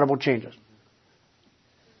 incredible changes.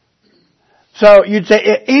 So you'd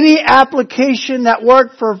say any application that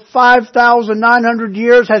worked for 5,900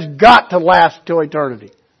 years has got to last till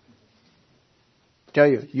eternity. I tell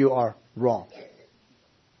you, you are wrong.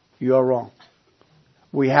 You are wrong.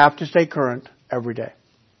 We have to stay current every day.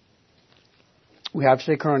 We have to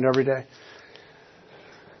stay current every day.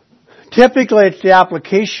 Typically, it's the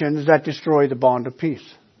applications that destroy the bond of peace.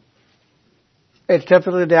 It's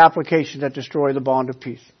typically the applications that destroy the bond of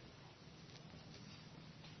peace.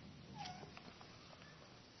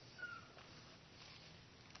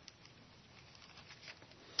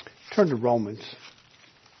 Turn to Romans.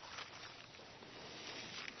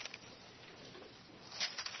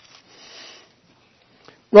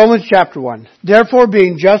 Romans chapter 1. Therefore,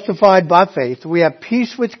 being justified by faith, we have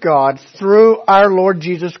peace with God through our Lord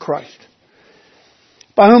Jesus Christ,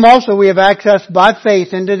 by whom also we have access by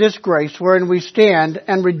faith into this grace wherein we stand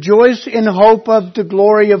and rejoice in hope of the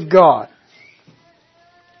glory of God.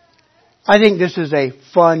 I think this is a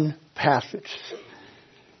fun passage.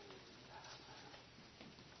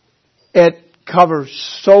 It covers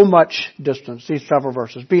so much distance, these several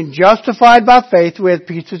verses. Being justified by faith, we have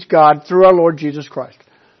peace with God through our Lord Jesus Christ.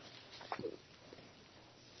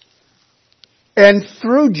 And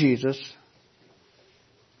through Jesus,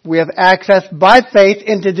 We have access by faith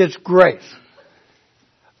into this grace.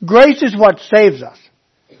 Grace is what saves us.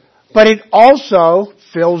 But it also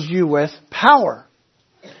fills you with power.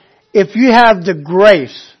 If you have the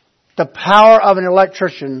grace, the power of an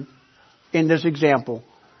electrician in this example,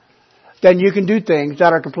 then you can do things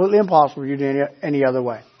that are completely impossible to do any other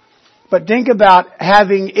way. But think about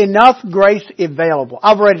having enough grace available.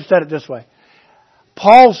 I've already said it this way.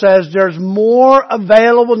 Paul says there's more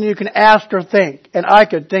available than you can ask or think. And I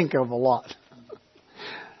could think of a lot.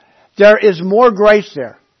 There is more grace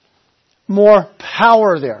there. More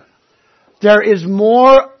power there. There is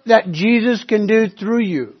more that Jesus can do through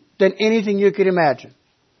you than anything you could imagine.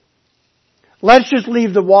 Let's just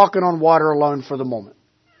leave the walking on water alone for the moment.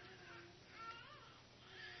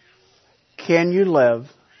 Can you live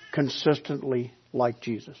consistently like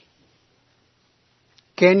Jesus?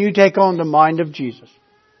 Can you take on the mind of Jesus?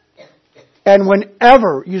 And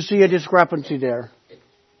whenever you see a discrepancy there,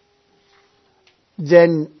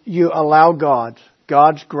 then you allow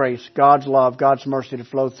God's grace, God's love, God's mercy to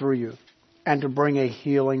flow through you and to bring a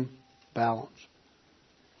healing balance.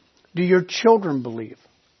 Do your children believe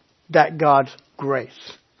that God's grace,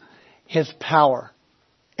 His power,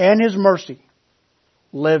 and His mercy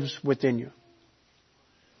lives within you?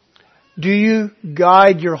 Do you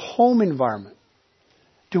guide your home environment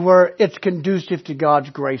to where it's conducive to God's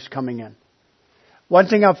grace coming in? One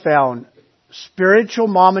thing I've found, spiritual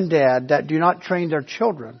mom and dad that do not train their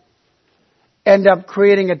children end up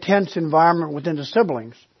creating a tense environment within the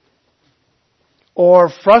siblings, or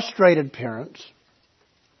frustrated parents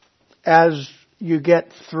as you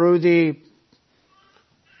get through the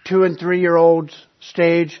 2 and 3 year olds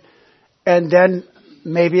stage, and then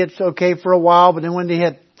maybe it's okay for a while, but then when they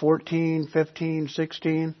hit 14, 15,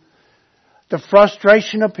 16, the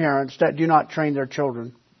frustration of parents that do not train their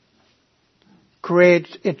children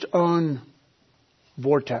creates its own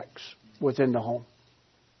vortex within the home.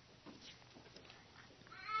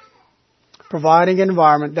 Providing an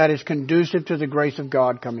environment that is conducive to the grace of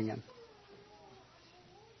God coming in.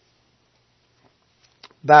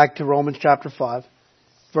 Back to Romans chapter 5,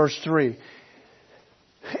 verse 3.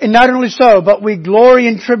 And not only so, but we glory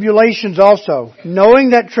in tribulations also, knowing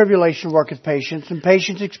that tribulation worketh patience, and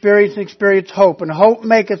patience experience, and experience hope. And hope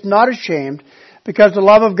maketh not ashamed, because the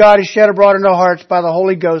love of God is shed abroad in our hearts by the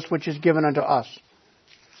Holy Ghost, which is given unto us.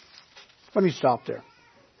 Let me stop there.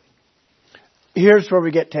 Here's where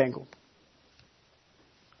we get tangled.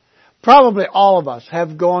 Probably all of us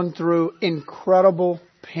have gone through incredible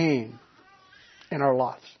pain in our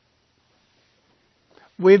lives.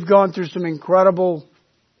 We've gone through some incredible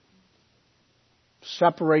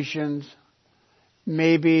separations,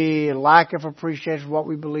 maybe lack of appreciation of what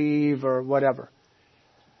we believe or whatever.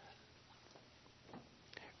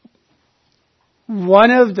 One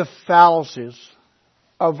of the fallacies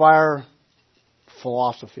of our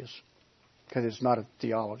philosophies, because it's not a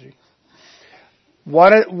theology,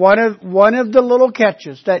 one of the little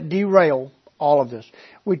catches that derail all of this.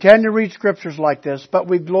 We tend to read scriptures like this, but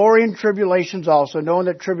we glory in tribulations also, knowing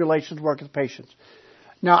that tribulations worketh patience.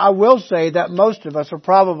 Now, I will say that most of us are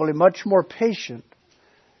probably much more patient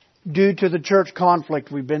due to the church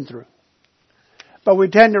conflict we've been through. But we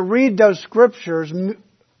tend to read those scriptures, and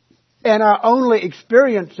our only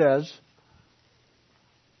experience is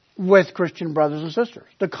with Christian brothers and sisters.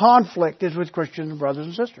 The conflict is with Christian brothers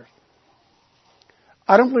and sisters.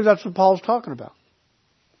 I don't believe that's what Paul's talking about.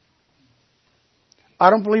 I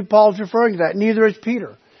don't believe Paul's referring to that. Neither is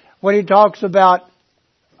Peter. When he talks about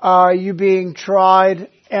you being tried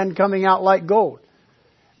and coming out like gold.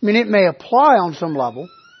 I mean, it may apply on some level,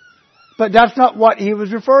 but that's not what he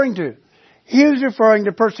was referring to. He was referring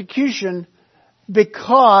to persecution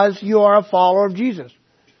because you are a follower of Jesus.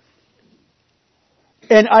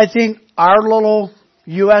 And I think our little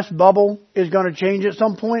U.S. bubble is going to change at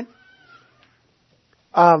some point.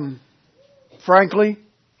 Frankly,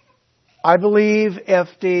 I believe if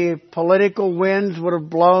the political winds would have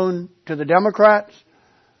blown to the Democrats,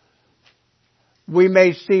 we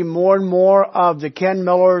may see more and more of the Ken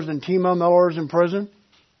Millers and Timo Millers in prison.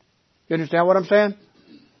 You understand what I'm saying?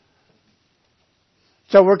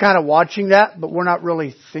 So we're kind of watching that, but we're not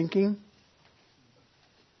really thinking.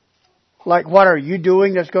 Like, what are you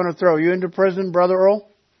doing that's going to throw you into prison, Brother Earl?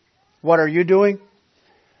 What are you doing?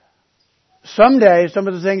 Someday, some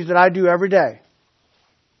of the things that I do every day,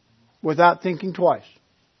 without thinking twice,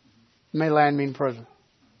 may land me in prison.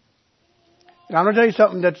 And I'm going to tell you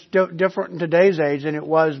something that's different in today's age than it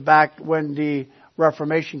was back when the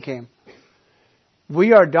Reformation came.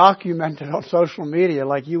 We are documented on social media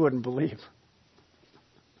like you wouldn't believe.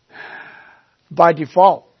 By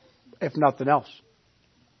default, if nothing else.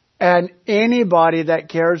 And anybody that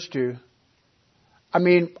cares to, I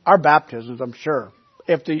mean, our baptisms, I'm sure.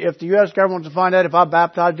 If the U.S. government wants to find out if I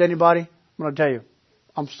baptized anybody, I'm going to tell you,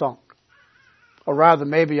 I'm sunk. Or rather,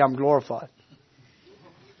 maybe I'm glorified.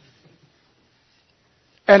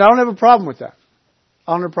 And I don't have a problem with that.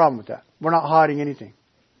 I don't have a problem with that. We're not hiding anything.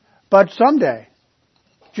 But someday,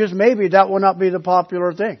 just maybe, that will not be the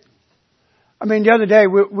popular thing. I mean, the other day,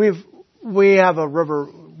 we have a river.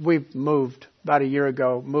 We've moved about a year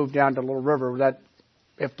ago, moved down to a little river that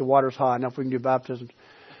if the water's high enough, we can do baptisms.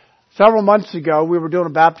 Several months ago, we were doing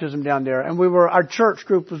a baptism down there, and our church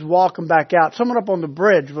group was walking back out. Someone up on the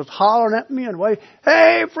bridge was hollering at me and waving,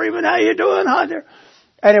 "Hey, Freeman, how you doing? Hi there."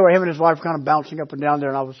 Anyway, him and his wife were kind of bouncing up and down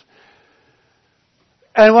there,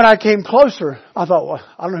 and when I came closer, I thought, well,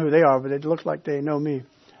 I don't know who they are, but it looks like they know me.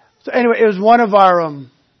 So anyway, it was one of our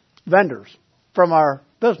vendors from our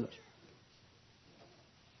business.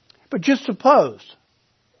 But just suppose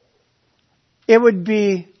it would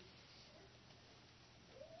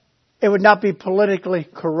not be politically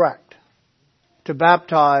correct to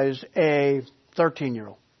baptize a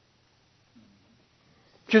 13-year-old.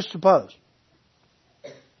 Just suppose.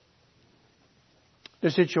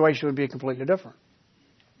 The situation would be completely different.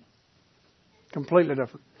 Completely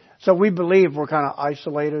different. So we believe we're kind of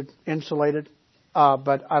isolated, insulated,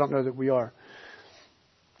 but I don't know that we are.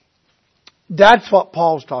 That's what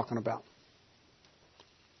Paul's talking about.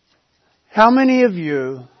 How many of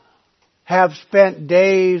you have spent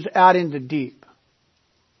days out in the deep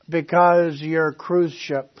because your cruise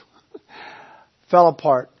ship fell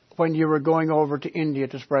apart when you were going over to India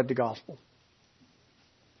to spread the gospel?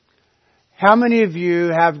 How many of you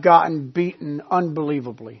have gotten beaten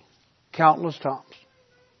unbelievably countless times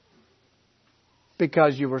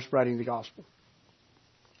because you were spreading the gospel?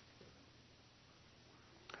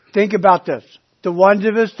 Think about this. The ones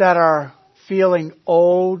of us that are feeling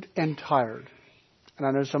old and tired, and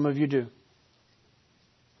I know some of you do,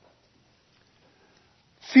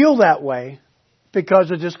 feel that way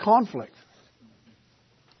because of this conflict.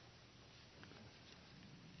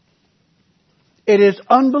 It is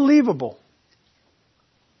unbelievable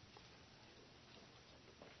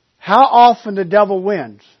how often the devil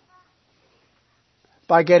wins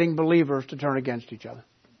by getting believers to turn against each other.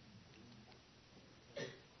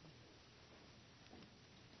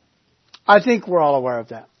 I think we're all aware of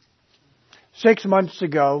that. 6 months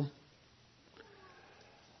ago,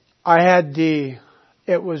 it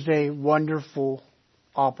was a wonderful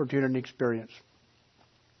opportunity and experience.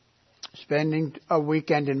 Spending a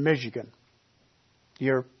weekend in Michigan,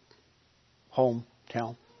 your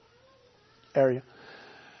hometown area.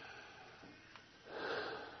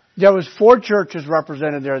 There was 4 churches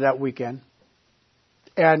represented there that weekend.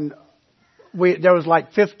 And there was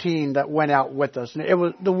like 15 that went out with us.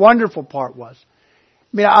 And the wonderful part was,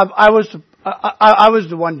 I mean, I was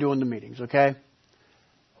the one doing the meetings, okay?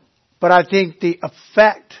 But I think the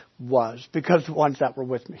effect was, because the ones that were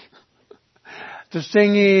with me, the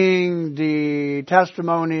singing, the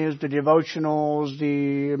testimonies, the devotionals,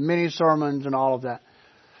 the mini sermons and all of that.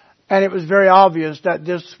 And it was very obvious that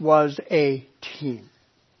this was a team.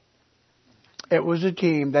 It was a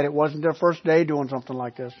team, that it wasn't their first day doing something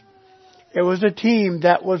like this. It was a team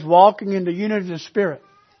that was walking in the unity of the Spirit.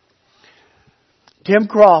 Tim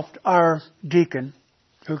Croft, our deacon,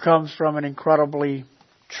 who comes from an incredibly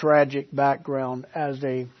tragic background as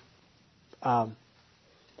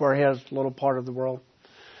where his little part of the world,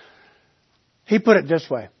 he put it this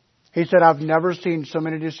way. He said, "I've never seen so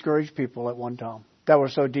many discouraged people at one time that were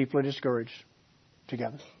so deeply discouraged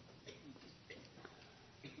together."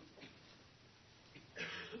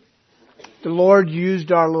 The Lord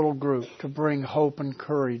used our little group to bring hope and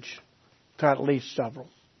courage to at least several.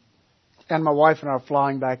 And my wife and I are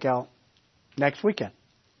flying back out next weekend.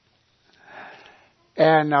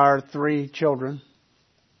 And our 3 children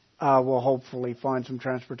will hopefully find some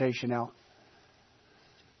transportation out.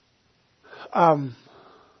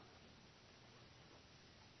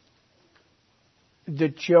 The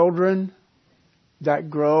children that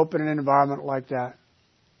grow up in an environment like that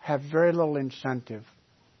have very little incentive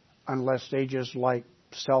unless they just like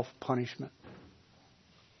self-punishment.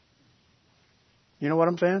 You know what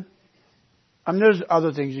I'm saying? I mean, there's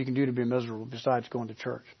other things you can do to be miserable besides going to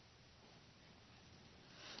church.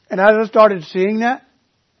 And as I started seeing that,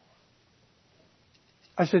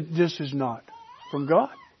 I said, this is not from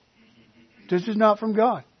God. This is not from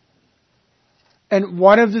God. And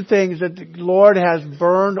one of the things that the Lord has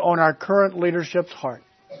burned on our current leadership's heart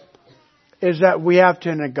is that we have to,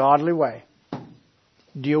 in a godly way,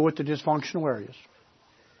 deal with the dysfunctional areas.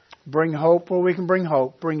 Bring hope where we can bring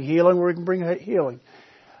hope. Bring healing where we can bring healing.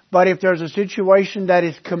 But if there's a situation that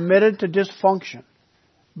is committed to dysfunction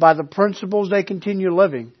by the principles they continue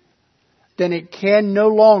living, then it can no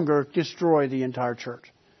longer destroy the entire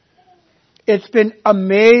church. It's been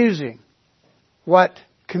amazing what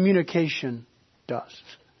communication does.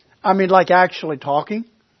 I mean, like actually talking. Do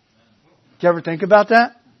you ever think about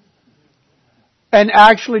that? And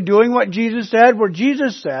actually doing what Jesus said, where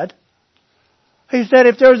Jesus said, He said,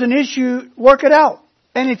 if there's an issue, work it out.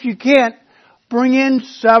 And if you can't, bring in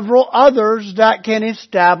several others that can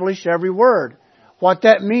establish every word. What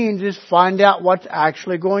that means is find out what's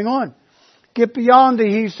actually going on. Get beyond the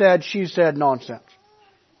he said, she said nonsense.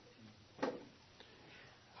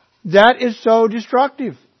 That is so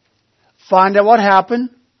destructive. Find out what happened.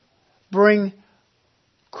 Bring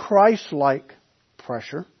Christ-like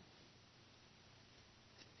pressure.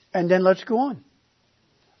 And then let's go on.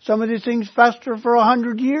 Some of these things fester for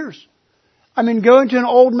 100 years. I mean, going to an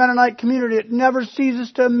old Mennonite community, it never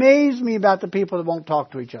ceases to amaze me about the people that won't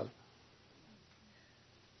talk to each other.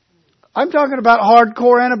 I'm talking about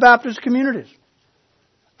hardcore Anabaptist communities.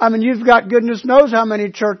 I mean, you've got goodness knows how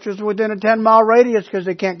many churches within a 10-mile radius because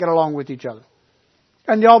they can't get along with each other.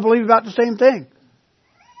 And they all believe about the same thing.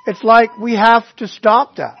 It's like we have to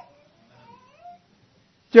stop that.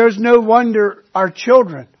 There's no wonder our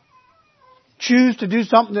children choose to do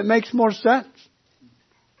something that makes more sense.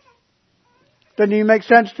 Doesn't even make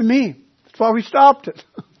sense to me. That's why we stopped it.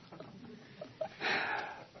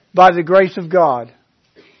 By the grace of God,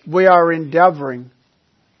 we are endeavoring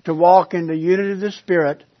to walk in the unity of the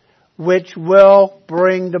Spirit, which will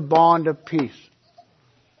bring the bond of peace.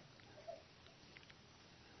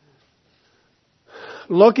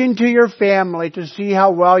 Look into your family to see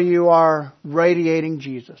how well you are radiating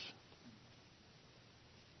Jesus.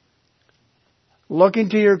 Look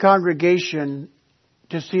into your congregation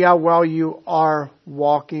to see how well you are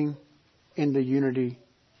walking in the unity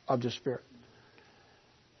of the Spirit.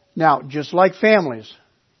 Now, just like families,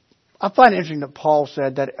 I find it interesting that Paul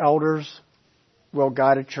said that elders will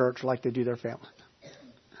guide a church like they do their family.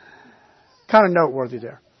 Kind of noteworthy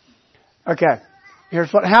there. Okay,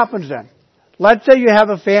 here's what happens then. Let's say you have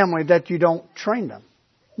a family that you don't train them.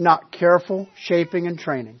 Not careful shaping and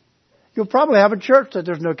training. You'll probably have a church that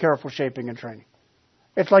there's no careful shaping and training.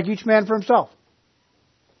 It's like each man for himself.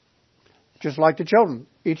 Just like the children.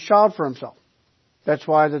 Each child for himself. That's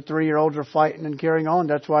why the 3-year-olds are fighting and carrying on.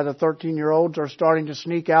 That's why the 13-year-olds are starting to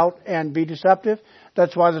sneak out and be deceptive.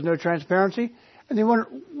 That's why there's no transparency. And they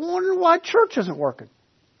wonder why church isn't working.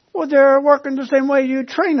 Well, they're working the same way you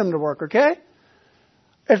train them to work, okay?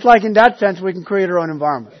 It's like in that sense we can create our own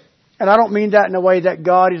environment. And I don't mean that in a way that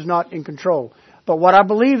God is not in control. But what I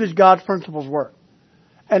believe is God's principles work.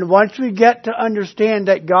 And once we get to understand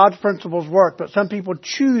that God's principles work, but some people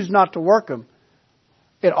choose not to work them,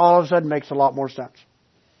 it all of a sudden makes a lot more sense.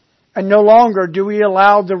 And no longer do we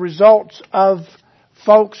allow the results of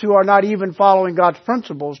folks who are not even following God's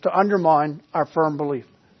principles to undermine our firm belief.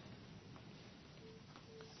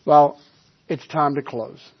 Well, it's time to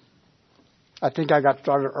close. I think I got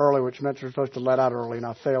started early, which meant we're supposed to let out early, and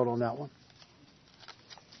I failed on that one.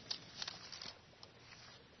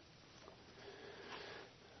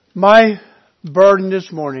 My burden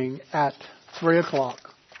this morning at 3 o'clock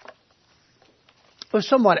was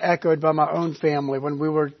somewhat echoed by my own family when we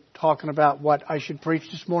were talking about what I should preach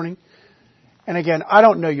this morning. And again, I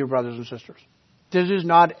don't know you, brothers and sisters. This is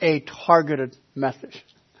not a targeted message.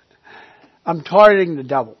 I'm targeting the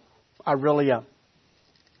devil. I really am.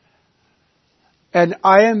 And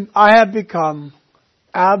I have become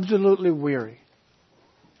absolutely weary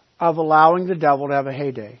of allowing the devil to have a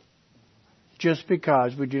heyday just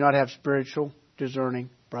because we do not have spiritual,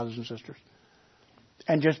 discerning brothers and sisters.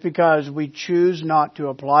 And just because we choose not to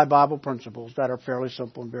apply Bible principles that are fairly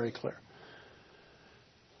simple and very clear.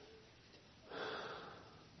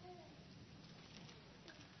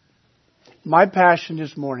 My passion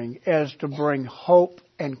this morning is to bring hope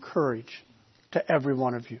and courage to every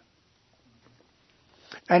one of you.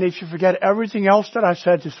 And if you forget everything else that I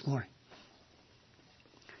said this morning,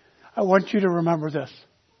 I want you to remember this.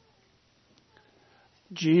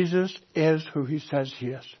 Jesus is who He says He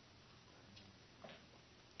is.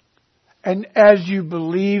 And as you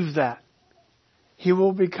believe that, He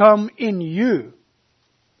will become in you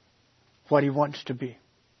what He wants to be.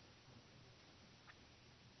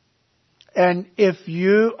 And if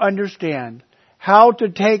you understand how to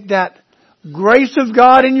take that grace of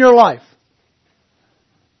God in your life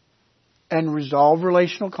and resolve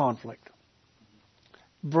relational conflict,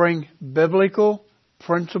 bring biblical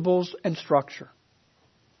principles and structure,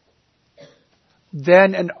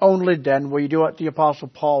 then and only then will you do what the Apostle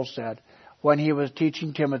Paul said. when he was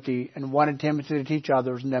teaching Timothy and wanted Timothy to teach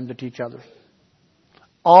others and them to teach others.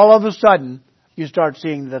 All of a sudden, you start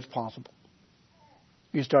seeing that's possible.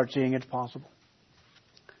 You start seeing it's possible.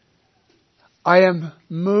 I am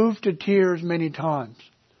moved to tears many times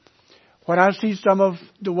when I see some of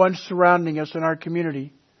the ones surrounding us in our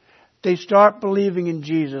community. They start believing in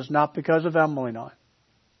Jesus, not because of Emily and I.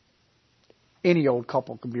 Any old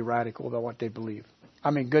couple can be radical about what they believe.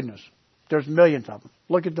 I mean, goodness, there's millions of them.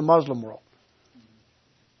 Look at the Muslim world.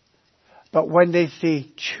 But when they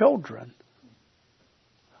see children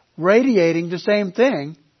radiating the same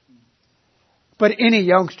thing, but any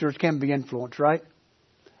youngsters can be influenced, right?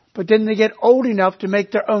 But then they get old enough to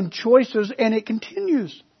make their own choices and it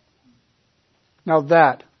continues. Now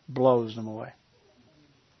that blows them away.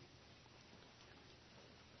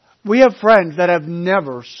 We have friends that have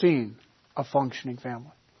never seen a functioning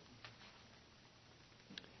family.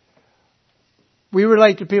 We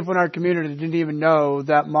relate to people in our community that didn't even know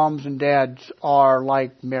that moms and dads are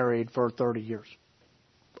like married for 30 years.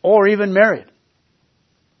 Or even married.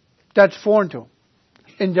 That's foreign to them.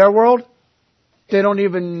 In their world, they don't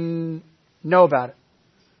even know about it.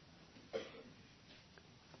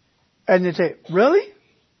 And they say, really?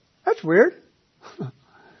 That's weird.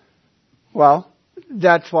 Well,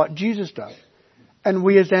 that's what Jesus does. And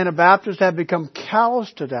we as Anabaptists have become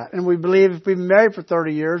callous to that. And we believe if we've been married for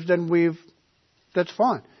 30 years, then that's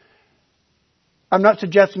fine. I'm not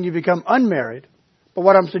suggesting you become unmarried. But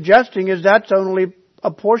what I'm suggesting is that's only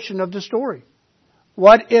a portion of the story.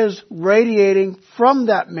 What is radiating from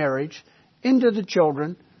that marriage into the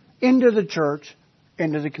children, into the church,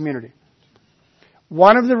 into the community?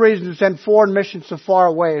 One of the reasons to send foreign missions so far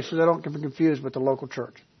away is so they don't get confused with the local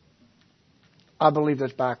church. I believe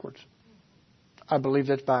that's backwards. I believe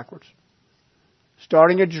that's backwards.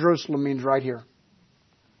 Starting at Jerusalem means right here.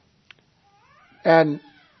 And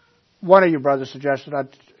one of you brothers suggested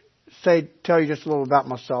I'd tell you just a little about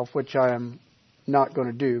myself, which I am not going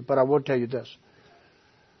to do, but I will tell you this.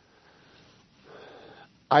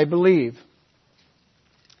 I believe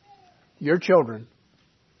your children,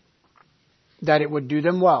 that it would do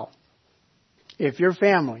them well if your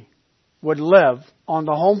family would live on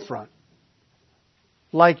the home front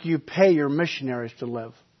like you pay your missionaries to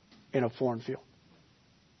live in a foreign field.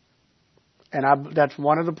 And that's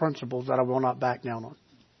one of the principles that I will not back down on.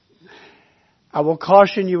 I will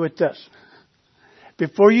caution you with this.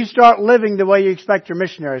 Before you start living the way you expect your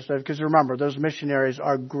missionaries to live, because remember, those missionaries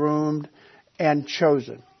are groomed and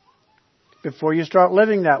chosen. Before you start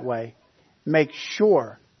living that way, make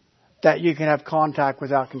sure that you can have contact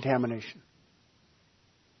without contamination.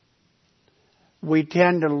 We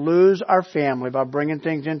tend to lose our family by bringing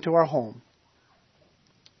things into our home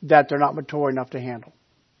that they're not mature enough to handle.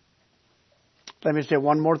 Let me say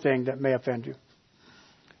one more thing that may offend you.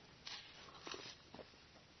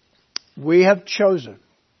 We have chosen,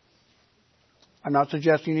 I'm not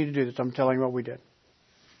suggesting you need to do this, I'm telling you what we did.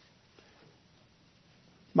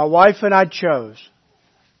 My wife and I chose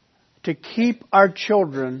to keep our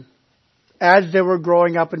children, as they were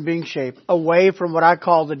growing up and being shaped, away from what I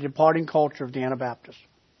call the departing culture of the Anabaptists.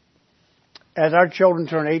 As our children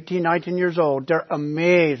turn 18, 19 years old, they're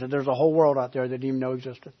amazed that there's a whole world out there they didn't even know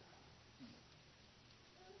existed.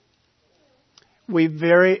 We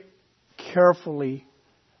very carefully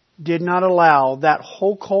did not allow that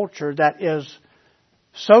whole culture that is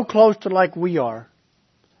so close to like we are,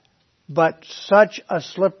 but such a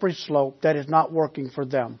slippery slope that is not working for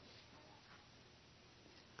them.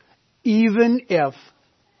 Even if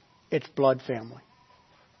it's blood family.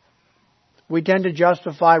 We tend to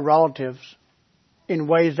justify relatives in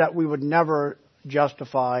ways that we would never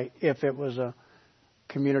justify if it was a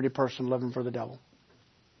community person living for the devil.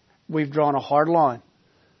 We've drawn a hard line.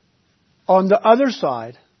 On the other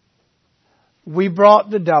side, we brought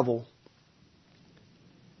the devil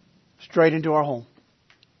straight into our home.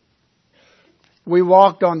 We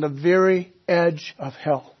walked on the very edge of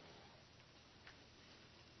hell.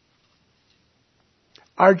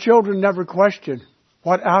 Our children never question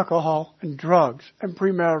what alcohol and drugs and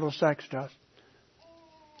premarital sex does.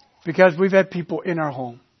 Because we've had people in our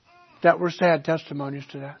home that were sad testimonies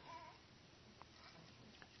to that.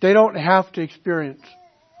 They don't have to experience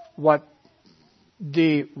what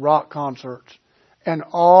the rock concerts and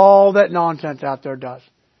all that nonsense out there does.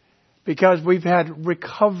 Because we've had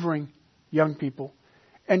recovering young people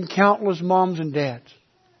and countless moms and dads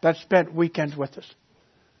that spent weekends with us.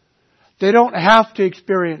 They don't have to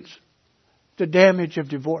experience the damage of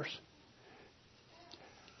divorce.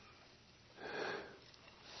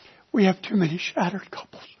 We have too many shattered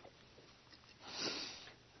couples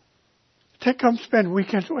that come spend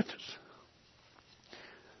weekends with us.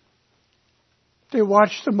 They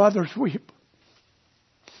watch the mothers weep.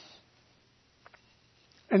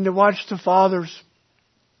 And to watch the fathers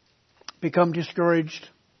become discouraged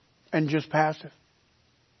and just passive.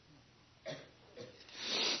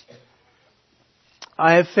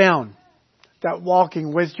 I have found that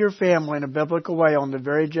walking with your family in a biblical way on the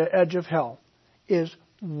very edge of hell is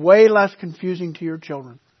way less confusing to your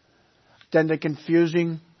children than the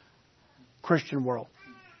confusing Christian world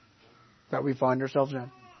that we find ourselves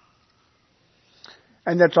in.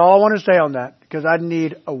 And that's all I want to say on that, because I'd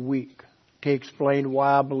need a week to explain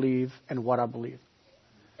why I believe and what I believe.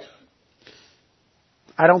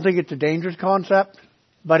 I don't think it's a dangerous concept,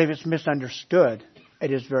 but if it's misunderstood,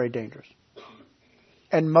 it is very dangerous.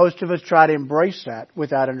 And most of us try to embrace that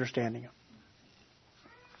without understanding it.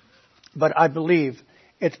 But I believe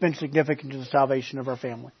it's been significant to the salvation of our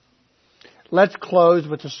family. Let's close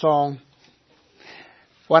with a song.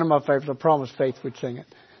 One of my favorites. I promised Faith would sing it.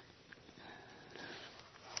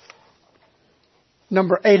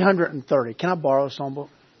 Number 830. Can I borrow a songbook?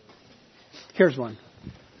 Here's one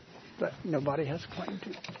that nobody has claim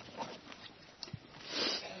to.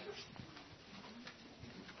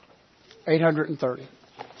 830.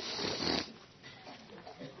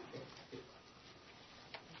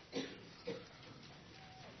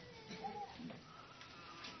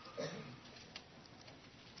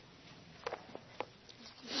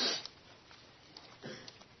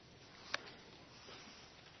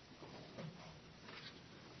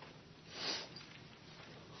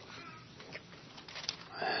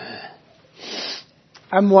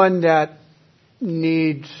 I'm one that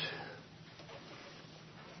needs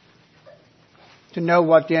to know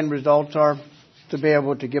what the end results are to be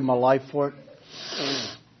able to give my life for it.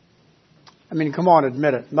 I mean, come on,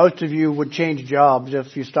 admit it. Most of you would change jobs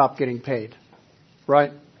if you stopped getting paid,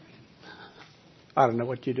 right? I don't know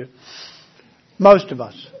what you do. Most of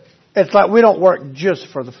us. It's like we don't work just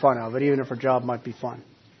for the fun of it, even if our job might be fun.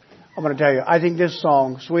 I'm going to tell you, I think this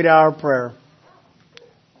song, Sweet Hour of Prayer,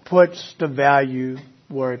 puts the value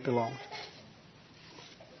where it belongs.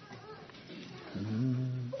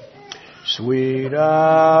 Sweet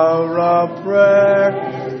hour of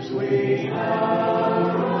prayer, sweet hour